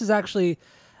 So this is actually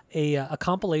a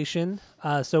compilation.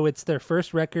 So it's their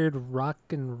first record,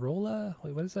 Rock'n'Rolla.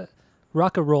 Wait, what is that?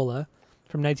 Rockarola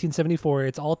from 1974.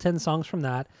 It's all 10 songs from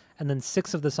that, and then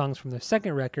 6 of the songs from their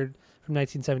second record from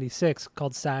 1976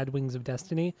 called Sad Wings of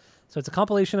Destiny. So it's a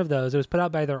compilation of those. It was put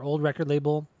out by their old record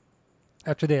label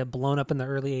after they had blown up in the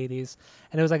early 80s,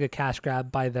 and it was like a cash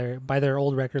grab by their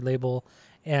old record label.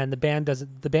 And the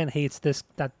band hates this,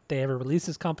 that they ever release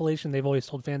this compilation. They've always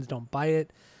told fans don't buy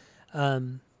it.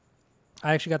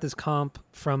 I actually got this comp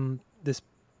from this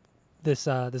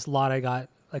lot I got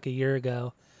like a year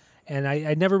ago, and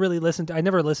I never really listened to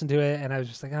it, and I was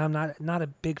just like, I'm not a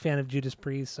big fan of Judas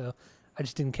Priest, so I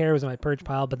just didn't care. It was in my purge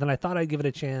pile, but then I thought I'd give it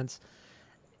a chance,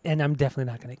 and I'm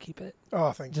definitely not going to keep it.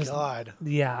 Oh, thank Just- God.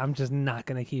 Yeah, I'm just not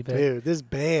going to keep it. Dude, this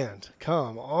band.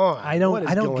 Come on. I don't What is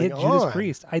get going Judas on?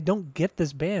 Priest. I don't get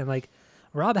this band. Like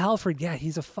Rob Halford, yeah,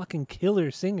 he's a fucking killer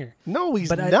singer. No, he's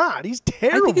But not. He's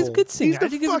terrible. he's a good singer. He's the I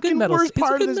think he's a good fucking metal- worst he's a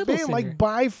part of good this metal band, singer. like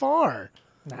by far.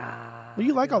 Nah. Well,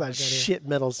 you like all that I get it. shit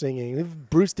metal singing. If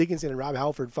Bruce Dickinson and Rob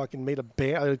Halford fucking made an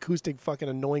acoustic fucking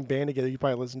annoying band together, you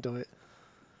probably listen to it.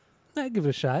 I'd give it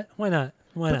a shot. Why not?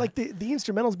 Why But not? like the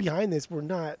instrumentals behind this were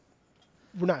not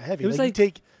heavy. It was like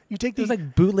you take It was the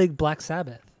like bootleg Black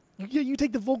Sabbath. you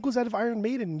take the vocals out of Iron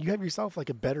Maiden, and you have yourself like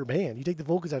a better band. You take the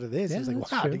vocals out of this, Yeah, it's like,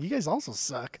 that's wow, true. dude, you guys also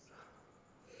suck.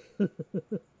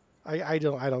 I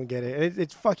don't get it.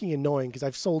 It's fucking annoying because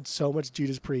I've sold so much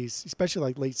Judas Priest, especially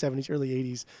like late 70s, early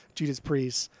 80s Judas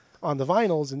Priest on the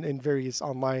vinyls and various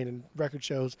online and record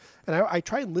shows, and I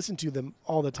try and listen to them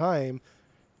all the time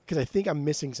because I think I'm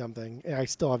missing something, and I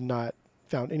still have not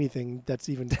found anything that's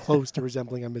even close to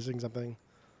resembling I'm missing something.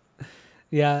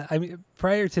 Yeah, I mean,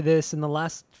 prior to this, in the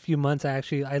last few months, I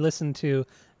listened to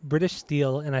British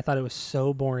Steel, and I thought it was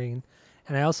so boring.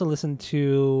 And I also listened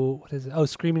to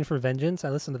Screaming for Vengeance. I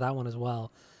listened to that one as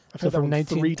well. I've So heard that from one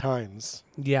 19 3 times.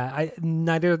 Yeah,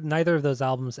 neither of those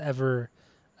albums ever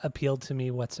appealed to me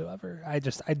whatsoever. I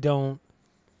don't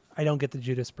get the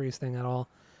Judas Priest thing at all.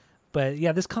 But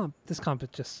yeah, this comp is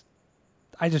just,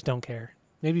 I just don't care.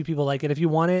 Maybe people like it. If you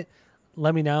want it,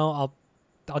 let me know.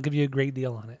 I'll give you a great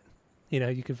deal on it. You know,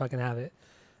 you can fucking have it.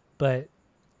 But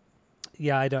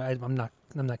yeah, I'm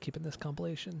not keeping this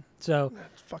compilation. So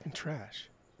That's fucking trash.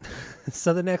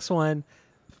 so the next one,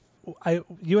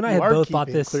 you and I You had are both bought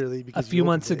keeping it this clearly a because you few opened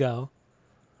months it. ago.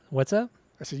 What's up?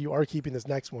 I said you are keeping this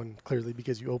next one clearly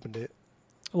because you opened it.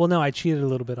 Well, no, I cheated a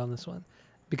little bit on this one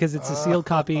because it's a sealed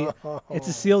copy. It's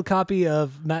a sealed copy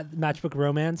of Matchbook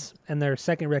Romance and their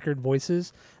second record,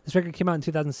 Voices. This record came out in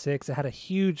 2006. It had a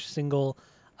huge single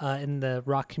in the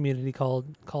rock community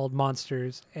called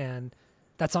Monsters, and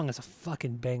that song is a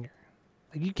fucking banger.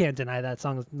 Like, you can't deny that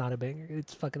song is not a banger.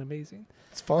 It's fucking amazing.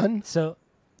 It's fun. So,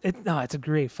 it's a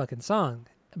great fucking song,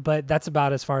 but that's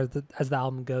about as far as the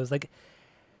album goes. Like,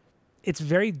 it's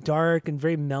very dark and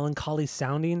very melancholy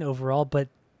sounding overall, but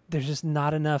there's just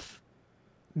not enough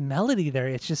melody there.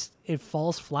 It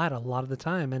falls flat a lot of the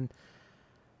time, and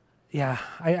Yeah,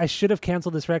 I should have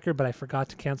canceled this record, but I forgot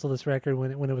to cancel this record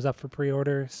when it was up for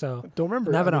pre-order. So Don't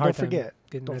remember. I'm having a hard don't time forget.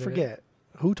 getting Don't rid of it. forget.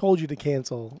 Who told you to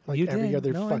cancel like You every did.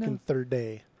 other No, I know. fucking third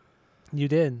day? You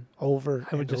did. Over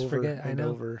I would and just over forget. I and know.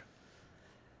 over.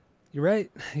 You're right.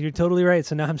 You're totally right.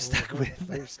 So now I'm stuck with.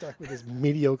 You're stuck with this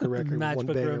mediocre record, one Matchbook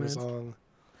banger of a Romance. song.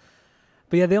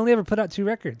 But yeah, they only ever put out 2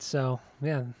 records. So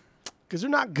yeah, Because they're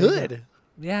not good.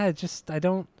 yeah. It just I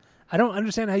don't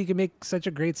understand how you can make such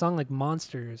a great song like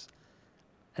Monsters,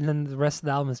 and then the rest of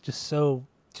the album is just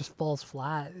falls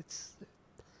flat. It's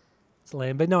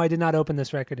lame. But no, I did not open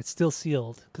this record. It's still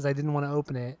sealed because I didn't want to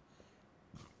open it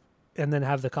and then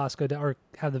have the cost go down or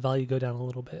have the value go down a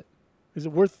little bit. Is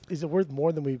it worth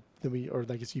more than we or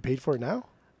I guess you paid for it now?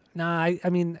 Nah, I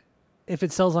mean, if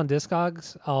it sells on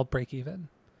Discogs, I'll break even.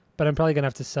 But I'm probably gonna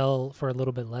have to sell for a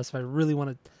little bit less. If I really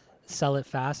want to sell it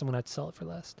fast, I'm gonna have to sell it for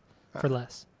less. For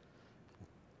less.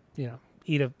 You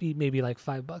know, eat maybe like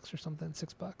 $5 or something,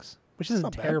 $6, which isn't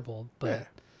not bad. terrible, but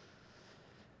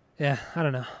Yeah. yeah, I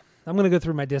don't know. I'm gonna go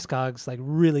through my Discogs, like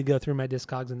really go through my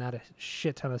Discogs and add a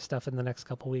shit ton of stuff in the next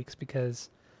couple weeks because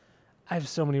I have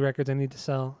so many records I need to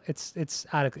sell. It's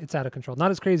out of control.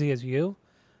 Not as crazy as you,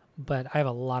 but I have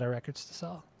a lot of records to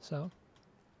sell. So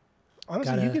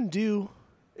Honestly, you Gotta- can do.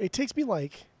 It takes me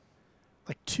like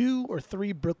 2 or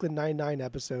 3 Brooklyn Nine-Nine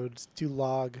episodes to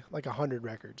log like 100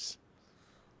 records.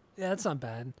 yeah, that's not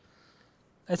bad.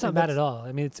 That's And not bad that's- at all.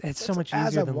 I mean, it's so that's much as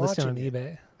easier I'm than listing on watching it.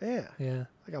 eBay. Yeah. Yeah.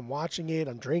 Like I'm watching it,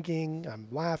 I'm drinking, I'm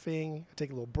laughing, I take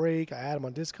a little break, I add them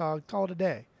on Discog, call it a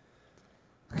day.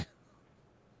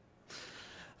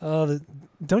 Oh,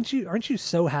 aren't you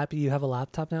so happy you have a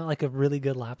laptop now? Like a really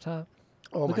good laptop?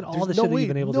 Oh Look my, at all there's the no shit that way, you've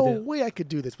been able to no do. way I could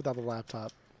do this without a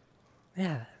laptop.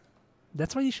 Yeah.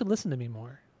 That's why you should listen to me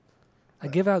more. I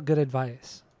give out good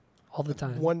advice all the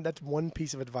time. That's one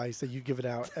piece of advice that you give it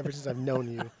out ever since I've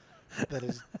known you that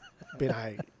has been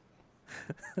high.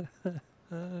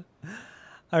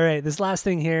 All right, this last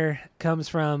thing here comes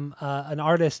from an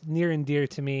artist near and dear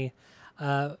to me.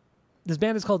 This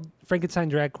band is called Frankenstein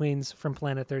Drag Queens from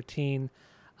Planet 13,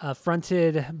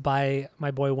 fronted by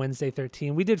my boy Wednesday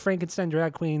 13. We did Frankenstein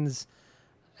Drag Queens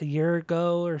a year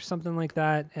ago or something like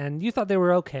that, and you thought they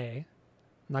were okay.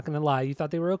 I'm not going to lie, you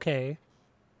thought they were okay.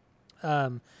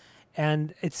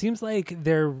 And it seems like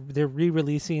they're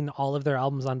re-releasing all of their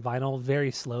albums on vinyl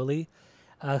very slowly.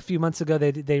 A few months ago,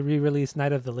 they re-released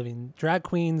Night of the Living Drag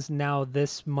Queens. Now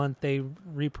this month, they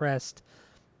repressed,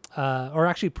 or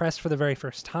actually pressed for the very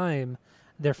first time,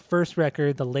 their first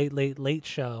record, The Late Late Late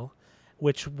Show,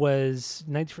 which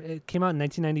it came out in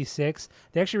 1996.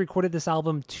 They actually recorded this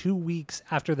album 2 weeks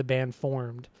after the band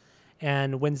formed.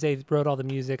 And Wednesday wrote all the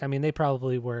music. I mean, they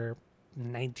probably were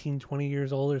 19, 20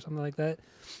 years old or something like that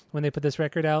when they put this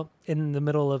record out in the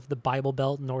middle of the Bible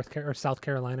Belt, or South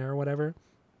Carolina or whatever.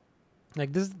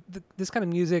 Like this kind of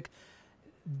music,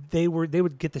 they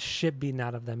would get the shit beaten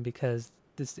out of them because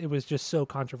it was just so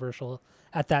controversial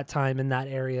at that time in that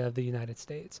area of the United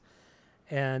States.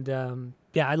 And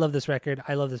yeah, I love this record.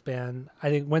 I love this band. I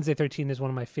think Wednesday 13 is one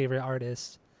of my favorite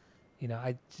artists. You know,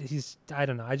 I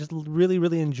don't know. I just really,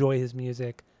 really enjoy his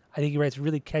music. I think he writes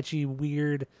really catchy,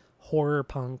 weird horror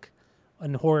punk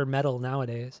and horror metal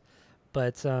nowadays.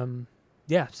 But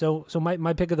yeah, so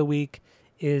my pick of the week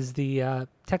is the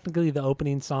technically the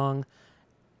opening song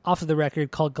off of the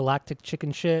record called Galactic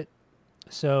Chicken Shit.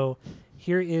 So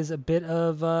here is a bit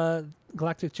of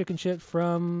Galactic Chicken Shit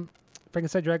from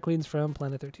Frankenstein Drag Queens from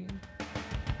Planet 13.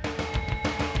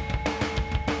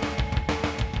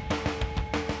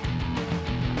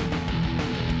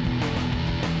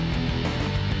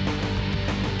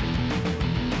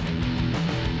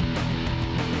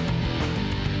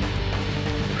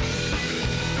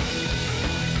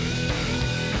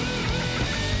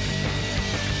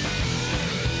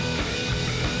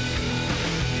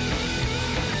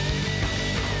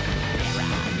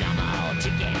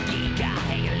 Chicken geek,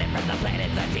 hanging from the planet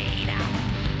 13.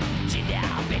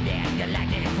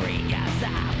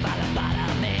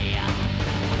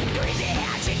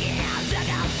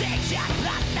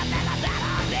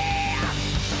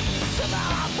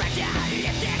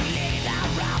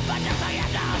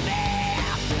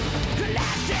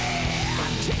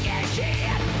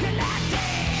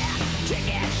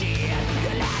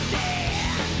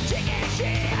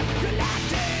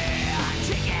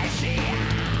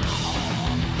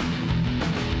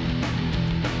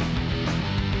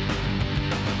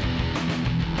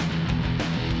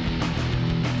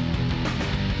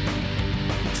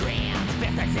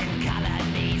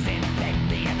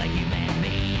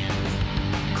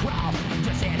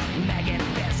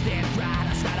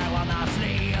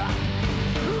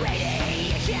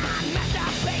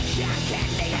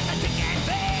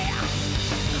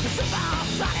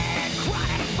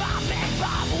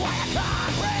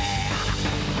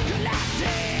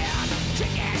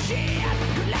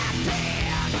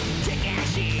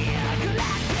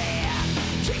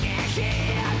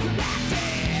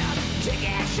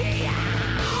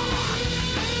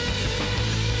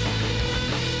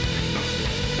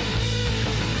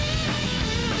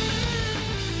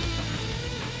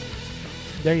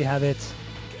 there you have it.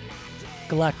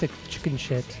 Galactic Chicken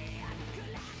Shit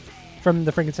from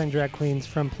the Frankenstein Drag Queens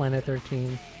from Planet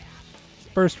 13.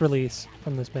 First release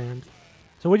from this band.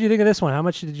 So what did you think of this one? How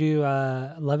much did you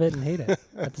love it and hate it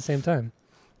at the same time?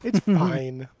 It's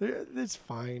fine. It's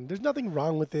fine. There's nothing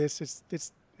wrong with this.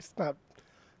 It's not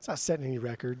setting any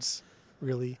records,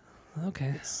 really.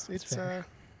 Okay. It's I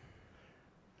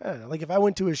don't know. Like if I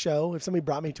went to a show, if somebody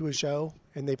brought me to a show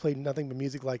and they played nothing but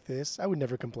music like this, I would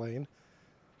never complain.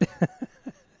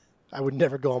 I would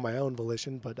never go on my own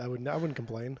volition, but I wouldn't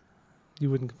complain.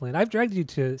 You wouldn't complain. I've dragged you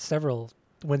to several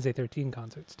Wednesday 13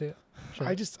 concerts too. Sure.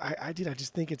 I just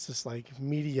think it's just like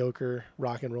mediocre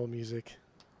rock and roll music.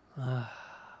 I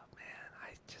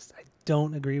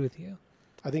don't agree with you.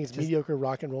 I think it's mediocre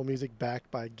rock and roll music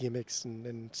backed by gimmicks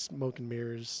and smoke and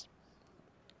mirrors.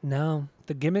 No,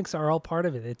 the gimmicks are all part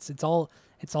of it. It's all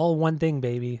one thing,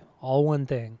 baby. All one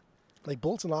thing. Like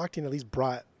Bolts and Octane at least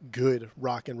brought good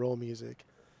rock and roll music.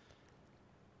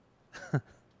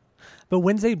 But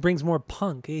Wednesday brings more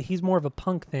punk. He's more of a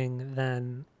punk thing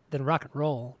than rock and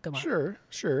roll. Come on.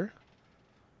 Sure.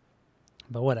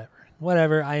 But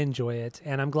whatever. I enjoy it,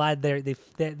 and I'm glad they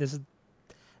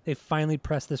finally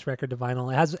pressed this record to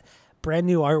vinyl. It has brand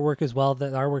new artwork as well. The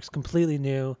artwork's completely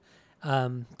new.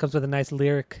 Comes with a nice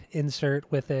lyric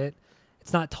insert with it.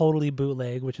 It's not totally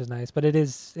bootleg, which is nice, but it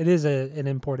is an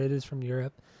import. It is from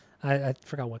Europe. I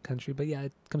forgot what country, but yeah,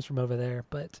 it comes from over there.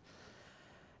 But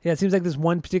yeah, it seems like this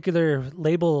one particular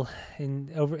label I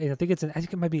think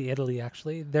it might be Italy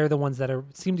actually. They're the ones that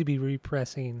seem to be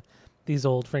repressing these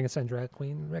old Frankenstein Drag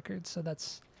Queen records. So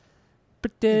that's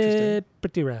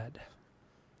pretty rad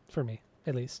for me,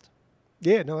 at least.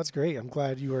 Yeah, no, that's great. I'm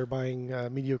glad you are buying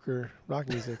mediocre rock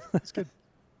music. That's good.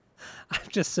 I'm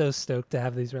just so stoked to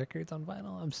have these records on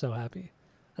vinyl. I'm so happy.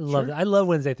 I love it. I love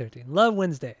Wednesday 13. Love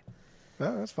Wednesday.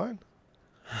 No, that's fine.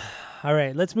 All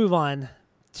right, let's move on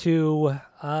to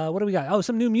what do we got? Oh,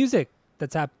 some new music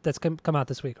that's come out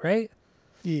this week, right?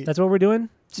 Yeah. That's what we're doing.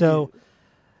 So,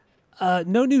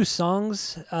 no new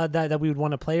songs that we would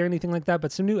want to play or anything like that,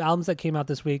 but some new albums that came out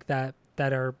this week that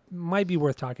might be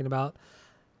worth talking about.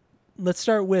 Let's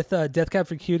start with Death Cab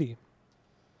for Cutie.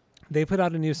 They put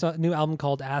out a new album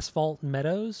called Asphalt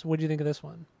Meadows. What do you think of this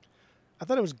one? I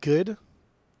thought it was good,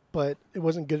 but it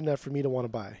wasn't good enough for me to want to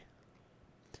buy.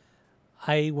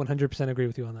 I 100% agree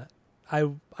with you on that.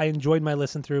 I enjoyed my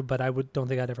listen through, but don't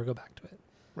think I'd ever go back to it.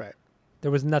 Right.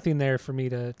 There was nothing there for me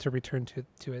to return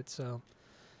to it. So,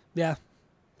 yeah,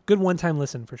 good one-time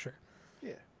listen for sure.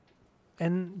 Yeah.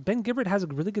 And Ben Gibbard has a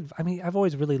really good... I mean, I've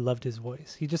always really loved his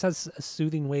voice. He just has a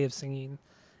soothing way of singing.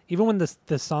 Even when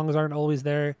the songs aren't always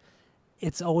there,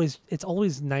 it's always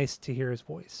nice to hear his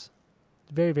voice.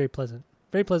 Very, very pleasant.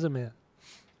 Very pleasant man.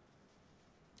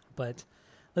 But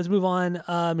let's move on.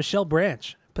 Michelle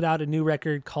Branch put out a new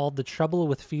record called The Trouble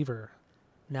with Fever.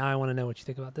 Now I want to know what you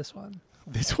think about this one.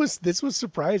 This was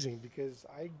surprising because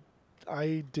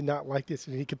I did not like this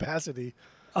in any capacity.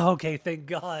 Okay, thank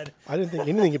God. I didn't think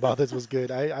anything about this was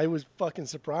good. I was fucking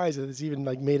surprised that this even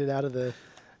like made it out of the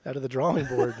drawing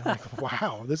board. Like,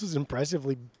 wow, this was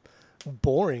impressively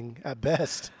boring at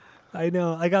best. I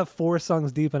know. I got 4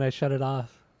 songs deep and I shut it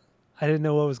off. I didn't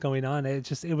know what was going on.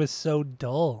 It was so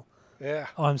dull. Yeah.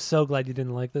 Oh, I'm so glad you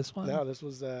didn't like this one. No, this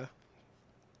was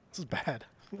bad.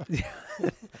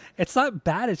 It's not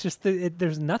bad. It's just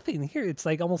there's nothing here. It's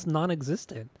like almost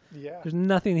non-existent. Yeah. There's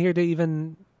nothing here to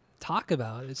even talk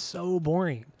about. It's so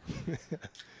boring.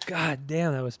 God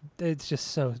damn, it's just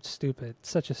so stupid.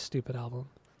 Such a stupid album.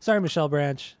 Sorry, Michelle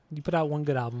Branch. You put out one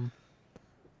good album,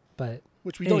 but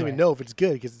which we don't even know if it's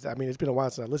good because I mean it's been a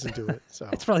while since I listened to it. So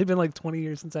it's probably been like 20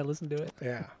 years since I listened to it.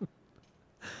 Yeah.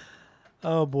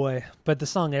 Oh boy, but the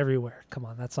song "Everywhere," come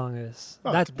on, that song is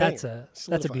that's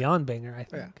a beyond banger, I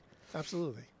think. Yeah,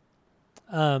 absolutely.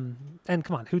 And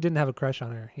come on, who didn't have a crush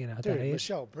on her? At Dude, that age?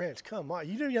 Michelle Branch, come on,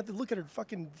 you don't even have to look at her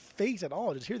fucking face at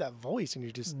all. Just hear that voice, and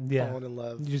you're just falling in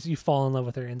love. You fall in love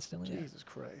with her instantly. Jesus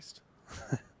Christ!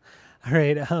 All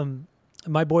right,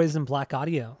 my boys in Black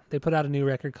Audio, they put out a new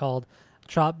record called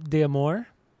 "Trop d'Amour,"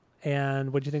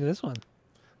 and what'd you think of this one?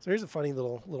 So here's a funny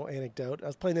little anecdote. I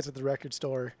was playing this at the record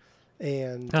store.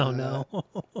 And no,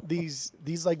 these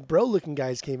like bro looking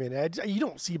guys came in. You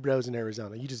don't see bros in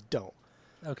Arizona. You just don't.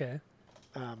 Okay.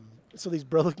 So these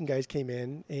bro looking guys came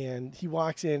in, and he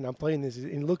walks in. And I'm playing this,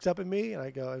 and he looks up at me, and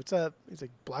I go, "What's up?" He's like,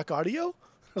 "Black Audio."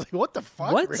 I was like, "What the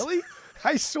fuck? What? Really?"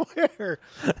 I swear.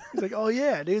 He's like, "Oh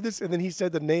yeah, dude." This, and then he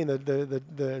said the name,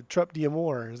 the Trop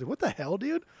d'Amour. I was like, "What the hell,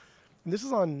 dude?" And this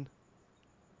was on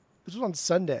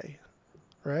Sunday,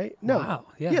 right? No. Wow.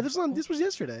 Yeah. Yeah. This was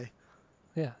yesterday.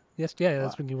 Yeah. Yes. Yeah.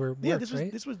 That's when you were. Yeah,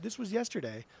 right? this was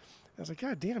yesterday. I was like,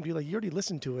 God damn, dude, like you already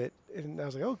listened to it. And I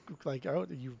was like, oh, like,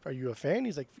 are you a fan?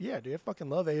 He's like, yeah, dude, I fucking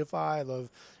love AFI. I love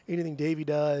anything Davey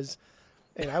does.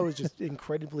 And I was just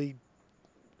incredibly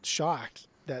shocked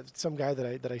that some guy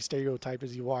that I stereotyped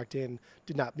as he walked in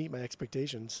did not meet my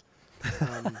expectations.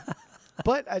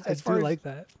 But as far as like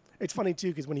that. It's funny too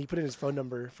because when he put in his phone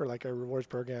number for like a rewards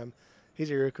program,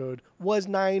 his area code was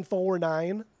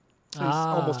 949. So he's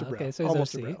almost a bro. Okay, so he's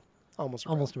almost OC. a bro.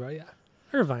 Almost a bro. Yeah.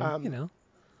 Irvine, you know.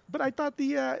 But I thought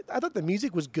the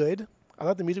music was good. I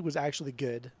thought the music was actually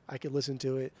good. I could listen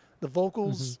to it. The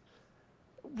vocals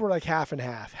were like half and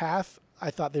half. Half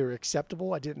I thought they were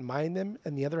acceptable. I didn't mind them,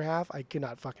 and the other half I could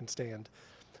not fucking stand.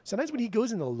 Sometimes when he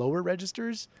goes in the lower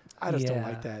registers, I just don't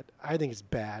like that. I think it's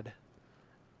bad.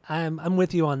 I'm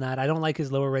with you on that. I don't like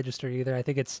his lower register either. I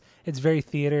think it's very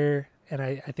theater, and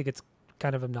I think it's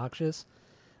kind of obnoxious.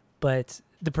 But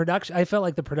the production, I felt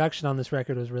like the production on this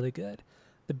record was really good.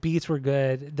 The beats were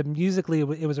good. The musically,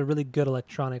 it was a really good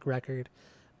electronic record.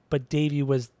 But Davey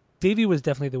was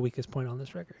definitely the weakest point on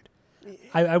this record.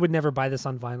 I would never buy this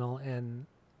on vinyl, and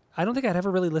I don't think I'd ever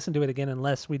really listen to it again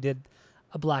unless we did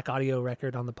a Black Audio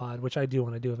record on the pod, which I do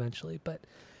want to do eventually. But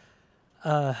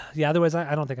otherwise,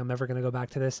 I don't think I'm ever going to go back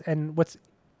to this. And what's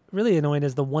really annoying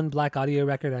is the one Black Audio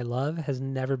record I love has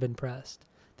never been pressed.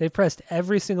 They've pressed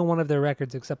every single one of their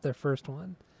records except their first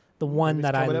one, the one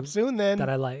that coming up soon then. that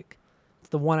I like. It's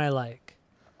the one I like.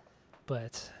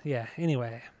 But yeah,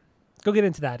 anyway, go get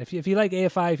into that. If you like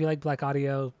AFI, if you like Black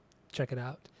Audio, check it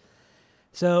out.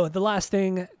 So the last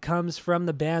thing comes from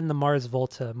the band the Mars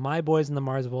Volta. My Boys in the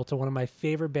Mars Volta, one of my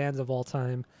favorite bands of all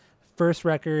time. First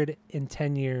record in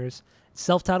 10 years.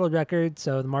 Self-titled record,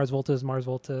 so the Mars Volta is Mars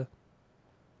Volta.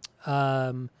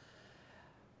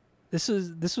 This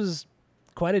was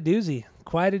quite a doozy.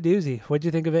 What'd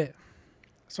you think of it?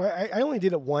 So I only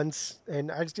did it once, and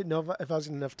I just didn't know if I was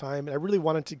getting enough time. And I really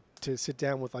wanted to sit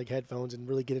down with like headphones and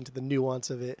really get into the nuance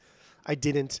of it. I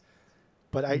didn't,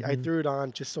 but I threw it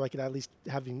on just so I could at least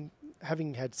having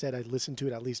had said I listened to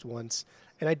it at least once,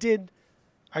 and I did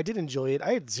enjoy it.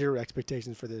 I had zero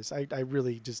expectations for this. I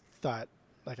really just thought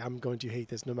like I'm going to hate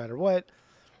this no matter what.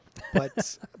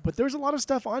 But but there was a lot of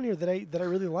stuff on here that I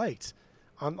really liked.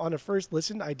 On a first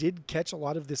listen, I did catch a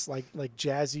lot of this like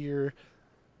jazzier,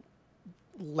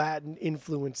 Latin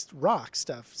influenced rock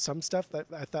stuff. Some stuff that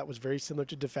I thought was very similar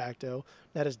to De Facto,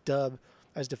 not as dub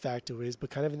as De Facto is, but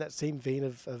kind of in that same vein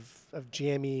of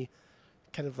jammy,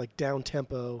 kind of like down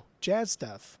tempo jazz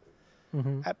stuff.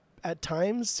 Mm-hmm. At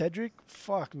times, Cedric,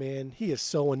 fuck man, he is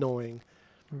so annoying.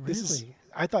 Really?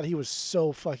 I thought he was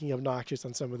so fucking obnoxious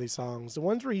on some of these songs. The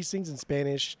ones where he sings in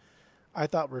Spanish, I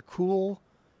thought were cool.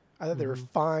 I thought they were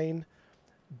fine.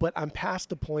 But I'm past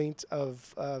the point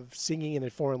of singing in a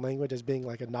foreign language as being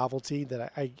like a novelty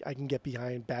that I can get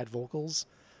behind bad vocals.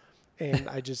 And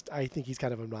I think he's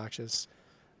kind of obnoxious.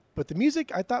 But the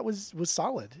music I thought was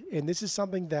solid. And this is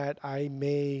something that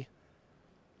it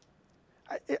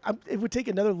would take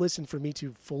another listen for me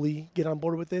to fully get on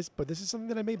board with this. But this is something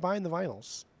that I may buy in the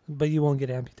vinyls. But you won't get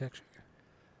Ambitexture.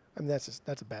 I mean,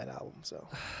 that's a bad album, so.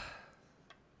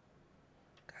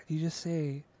 God, you just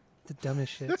say the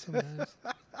dumbest shit sometimes.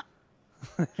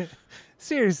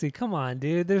 Seriously, come on,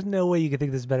 dude. There's no way you could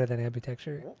think this is better than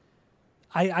Ambitexture.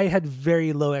 I had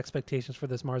very low expectations for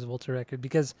this Mars Volta record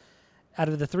because out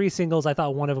of the 3 singles, I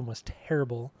thought one of them was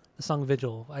terrible. The song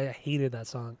Vigil. I hated that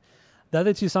song. The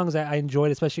other 2 songs I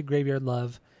enjoyed, especially Graveyard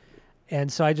Love.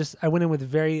 And so I went in with a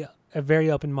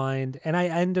very open mind, and I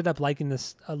ended up liking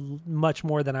this much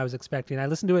more than I was expecting. I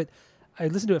listened to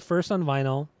it first on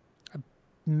vinyl. I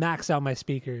maxed out my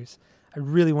speakers. I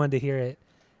really wanted to hear it.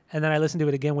 And then I listened to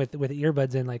it again with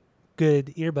earbuds in, like good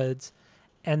earbuds.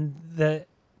 And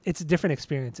it's a different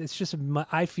experience. It's just,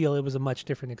 I feel it was a much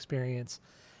different experience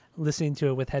listening to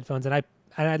it with headphones. And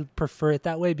I prefer it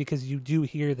that way because you do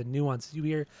hear the nuances. You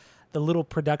hear the little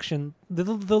production, the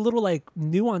little like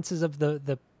nuances of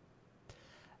the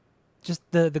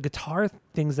guitar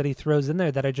things that he throws in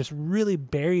there that are just really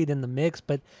buried in the mix,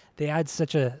 but they add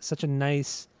such a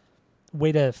nice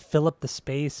way to fill up the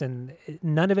space, and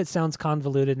none of it sounds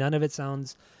convoluted. None of it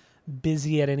sounds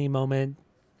busy at any moment.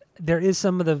 There is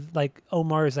some of the like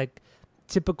Omar's like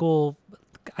typical,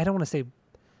 I don't want to say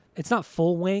it's not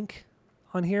full wank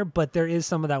on here, but there is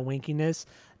some of that wankiness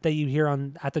that you hear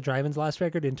at the Drive-In's last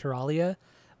record, Interalia,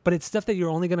 but it's stuff that you're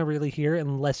only going to really hear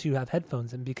unless you have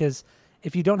headphones in, because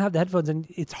if you don't have the headphones in,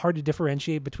 it's hard to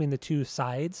differentiate between the two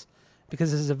sides,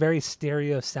 because this is a very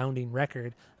stereo sounding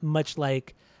record, much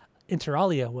like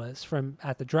Interalia was from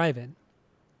At the Drive-In.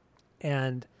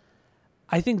 And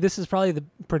I think this is probably, the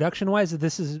production wise,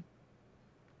 this is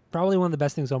probably one of the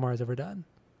best things Omar has ever done.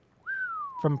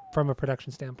 from a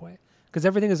production standpoint, because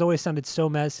everything has always sounded so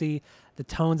messy. The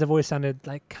tones have always sounded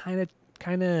like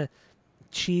kind of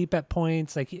cheap at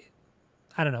points. Like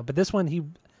I don't know, but this one he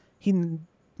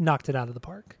knocked it out of the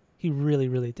park. He really,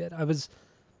 really did. I was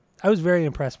very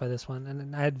impressed by this one,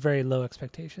 and I had very low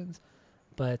expectations.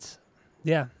 But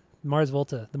yeah, Mars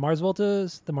Volta. The Mars Volta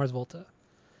is the Mars Volta.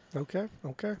 Okay.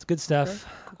 It's good stuff.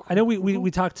 Okay. Cool. I know we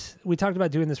talked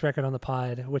about doing this record on the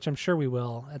pod, which I'm sure we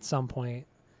will at some point.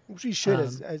 We should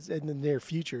as in the near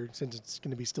future, since it's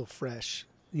going to be still fresh.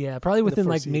 Yeah, probably within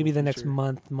like foreseeable maybe the next future.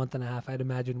 month and a half. I'd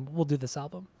imagine we'll do this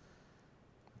album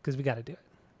because we got to do it.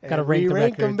 Got to And rank the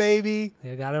rank them, records. baby.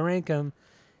 You got to rank them,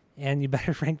 and you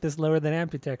better rank this lower than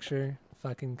Amputecture.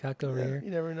 Fucking cuck over Yeah, here.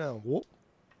 you never know. Whoop.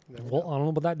 Never Well, know. I don't know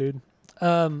about that, dude.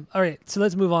 All right, so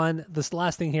let's move on. This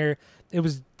last thing here,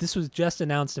 this was just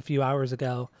announced a few hours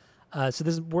ago. So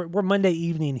we're Monday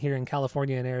evening here in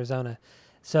California and Arizona.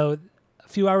 So a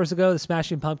few hours ago, the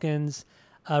Smashing Pumpkins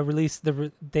released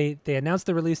they announced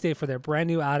the release date for their brand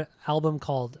new album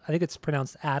called, I think it's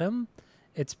pronounced Atum.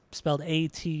 It's spelled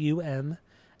ATUM.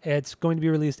 It's going to be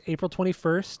released April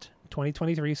 21st,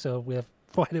 2023. So we have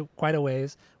quite a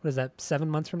ways. What is that? 7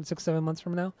 months from 6-7 months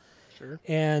from now. Sure.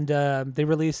 And they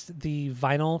released the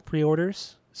vinyl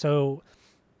pre-orders. So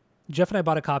Jeff and I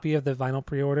bought a copy of the vinyl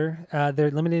pre-order.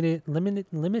 They're limiting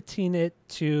it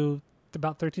to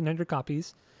about 1,300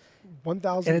 copies.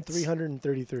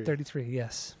 1,333. 33,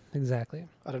 yes, exactly.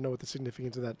 I don't know what the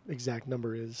significance of that exact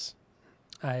number is.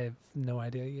 I have no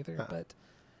idea either, Huh.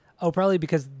 but probably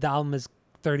because the album is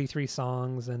 33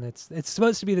 songs, and it's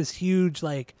supposed to be this huge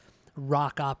like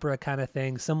rock opera kind of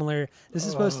thing. Similar. This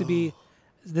is supposed to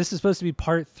be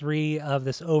part 3 of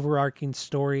this overarching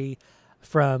story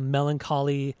from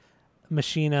Melancholy,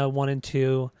 Machina 1 and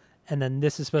 2, and then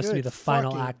this is supposed to be Good the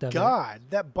final fucking act of it. God,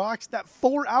 that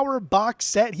 4-hour box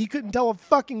set, he couldn't tell a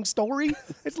fucking story.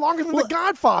 It's longer than The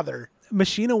Godfather.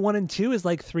 Machina 1 and 2 is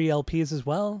like 3 LPs as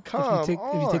well. Come if you take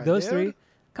on, those dude. 3,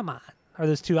 come on. Are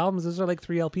those 2 albums? Those are like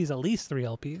 3 LPs, at least 3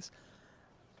 LPs.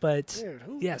 But Dude,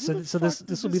 yeah, who the so fuck this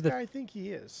does will be guy think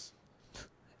he is.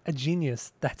 a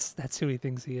genius. That's who he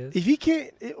thinks he is. If he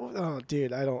can't,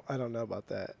 dude, I don't know about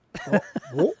that.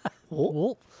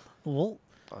 Whoa. Well,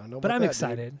 I don't know but about I'm that,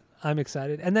 excited. I'm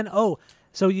excited. And then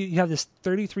so you have this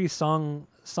 33 song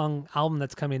album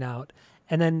that's coming out,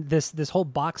 and then this whole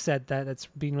box set that's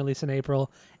being released in April.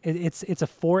 It's a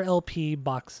 4 LP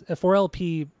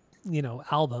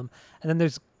album, and then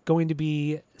there's going to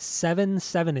be 7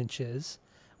 7-inches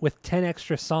with 10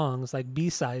 extra songs, like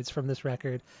B-sides from this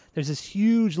record. There's this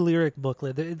huge lyric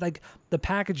booklet. Like the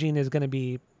packaging is going to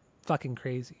be fucking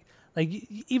crazy. Like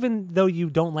even though you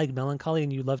don't like Melancholy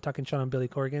and you love Talking Sean and Billy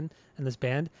Corgan and this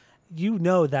band, you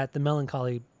know that the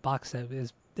Melancholy box set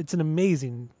it's an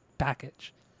amazing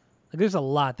package. Like there's a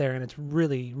lot there, and it's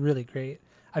really, really great.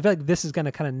 I feel like this is going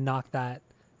to kind of knock that,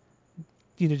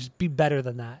 just be better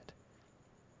than that.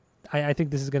 I think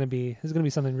this is going to be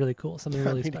something really cool, something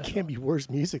really I mean, special. it can't be worse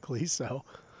musically, so.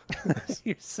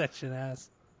 You're such an ass.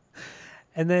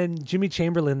 And then Jimmy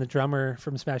Chamberlain, the drummer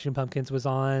from Smashing Pumpkins, was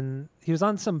on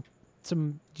some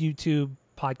YouTube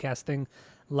podcast thing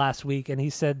last week, and he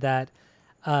said that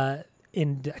I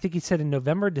think he said in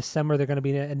November, December, they're going to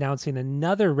be announcing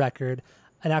another record,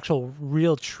 an actual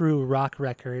real true rock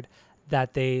record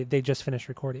that they just finished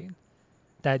recording.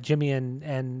 That Jimmy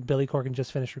and Billy Corgan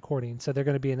just finished recording. So they're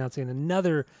going to be announcing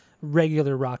another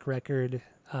regular rock record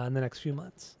in the next few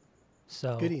months.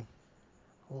 So Goody.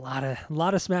 a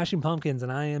lot of Smashing Pumpkins,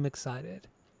 and I am excited.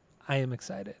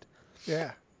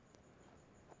 Yeah.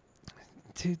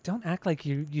 Dude, don't act like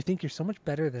you think you're so much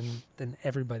better than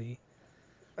everybody.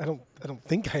 I don't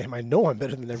think I am. I know I'm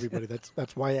better than everybody.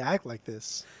 That's why I act like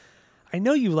this. I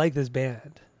know you like this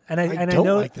band, and I don't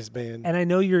know like this band. and I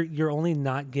know you're only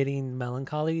not getting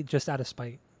Melancholy just out of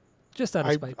spite,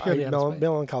 purely out of spite.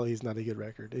 Melancholy is not a good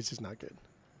record. It's just not good.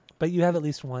 But you have at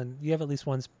least one. You have at least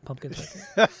one Pumpkins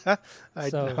record. I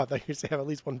So- thought you were going to have at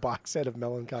least one box set of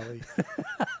Melancholy.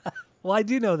 Well, I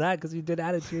do know that because you did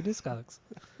add it to your Discogs.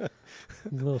 You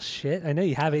little shit. I know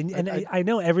you have it, and I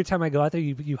know every time I go out there,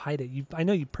 you hide it. I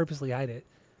know you purposely hide it,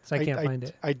 so I can't find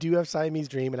it. I do have Siamese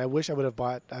Dream, and I wish I would have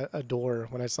bought a door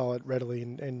when I saw it readily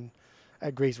and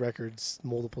at Grace Records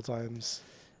multiple times.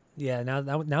 Yeah, now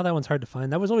that one's hard to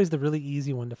find. That was always the really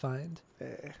easy one to find.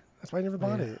 That's why I never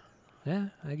bought Yeah. it. Yeah,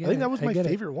 I get it. I think that was I my get it.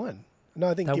 favorite one. No,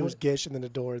 I think That it wa- was Gish and then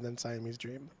Adore and then Siamese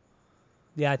Dream.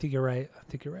 Yeah, I think you're right.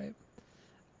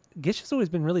 Gish has always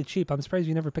been really cheap. I'm surprised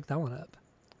you never picked that one up.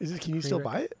 Can you Great still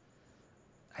record. buy it?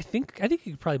 I think you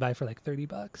could probably buy it for like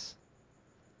 $30.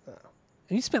 Oh.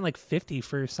 And you spent like $50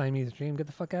 for Siamese Dream. Get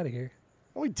the fuck out of here.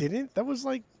 Oh, we didn't. That was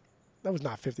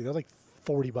not 50. That was like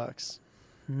 $40.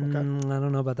 Okay. I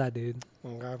don't know about that, dude.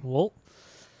 Okay. Well,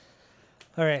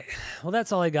 all right. Well,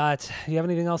 that's all I got. You have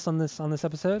anything else on this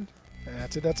episode?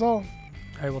 That's it. That's all. All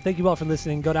right. Well, thank you all for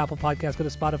listening. Go to Apple Podcasts. Go to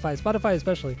Spotify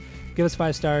especially. Give us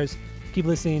 5 stars. Keep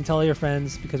listening. Tell all your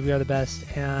friends because we are the best.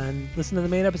 And listen to the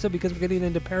main episode because we're getting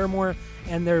into Paramore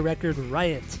and their record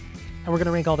Riot. And we're going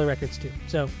to rank all their records too.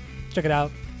 So check it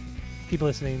out. Keep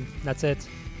listening. That's it.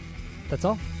 That's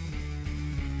all.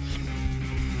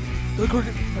 Look, we're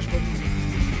good. Smash buttons.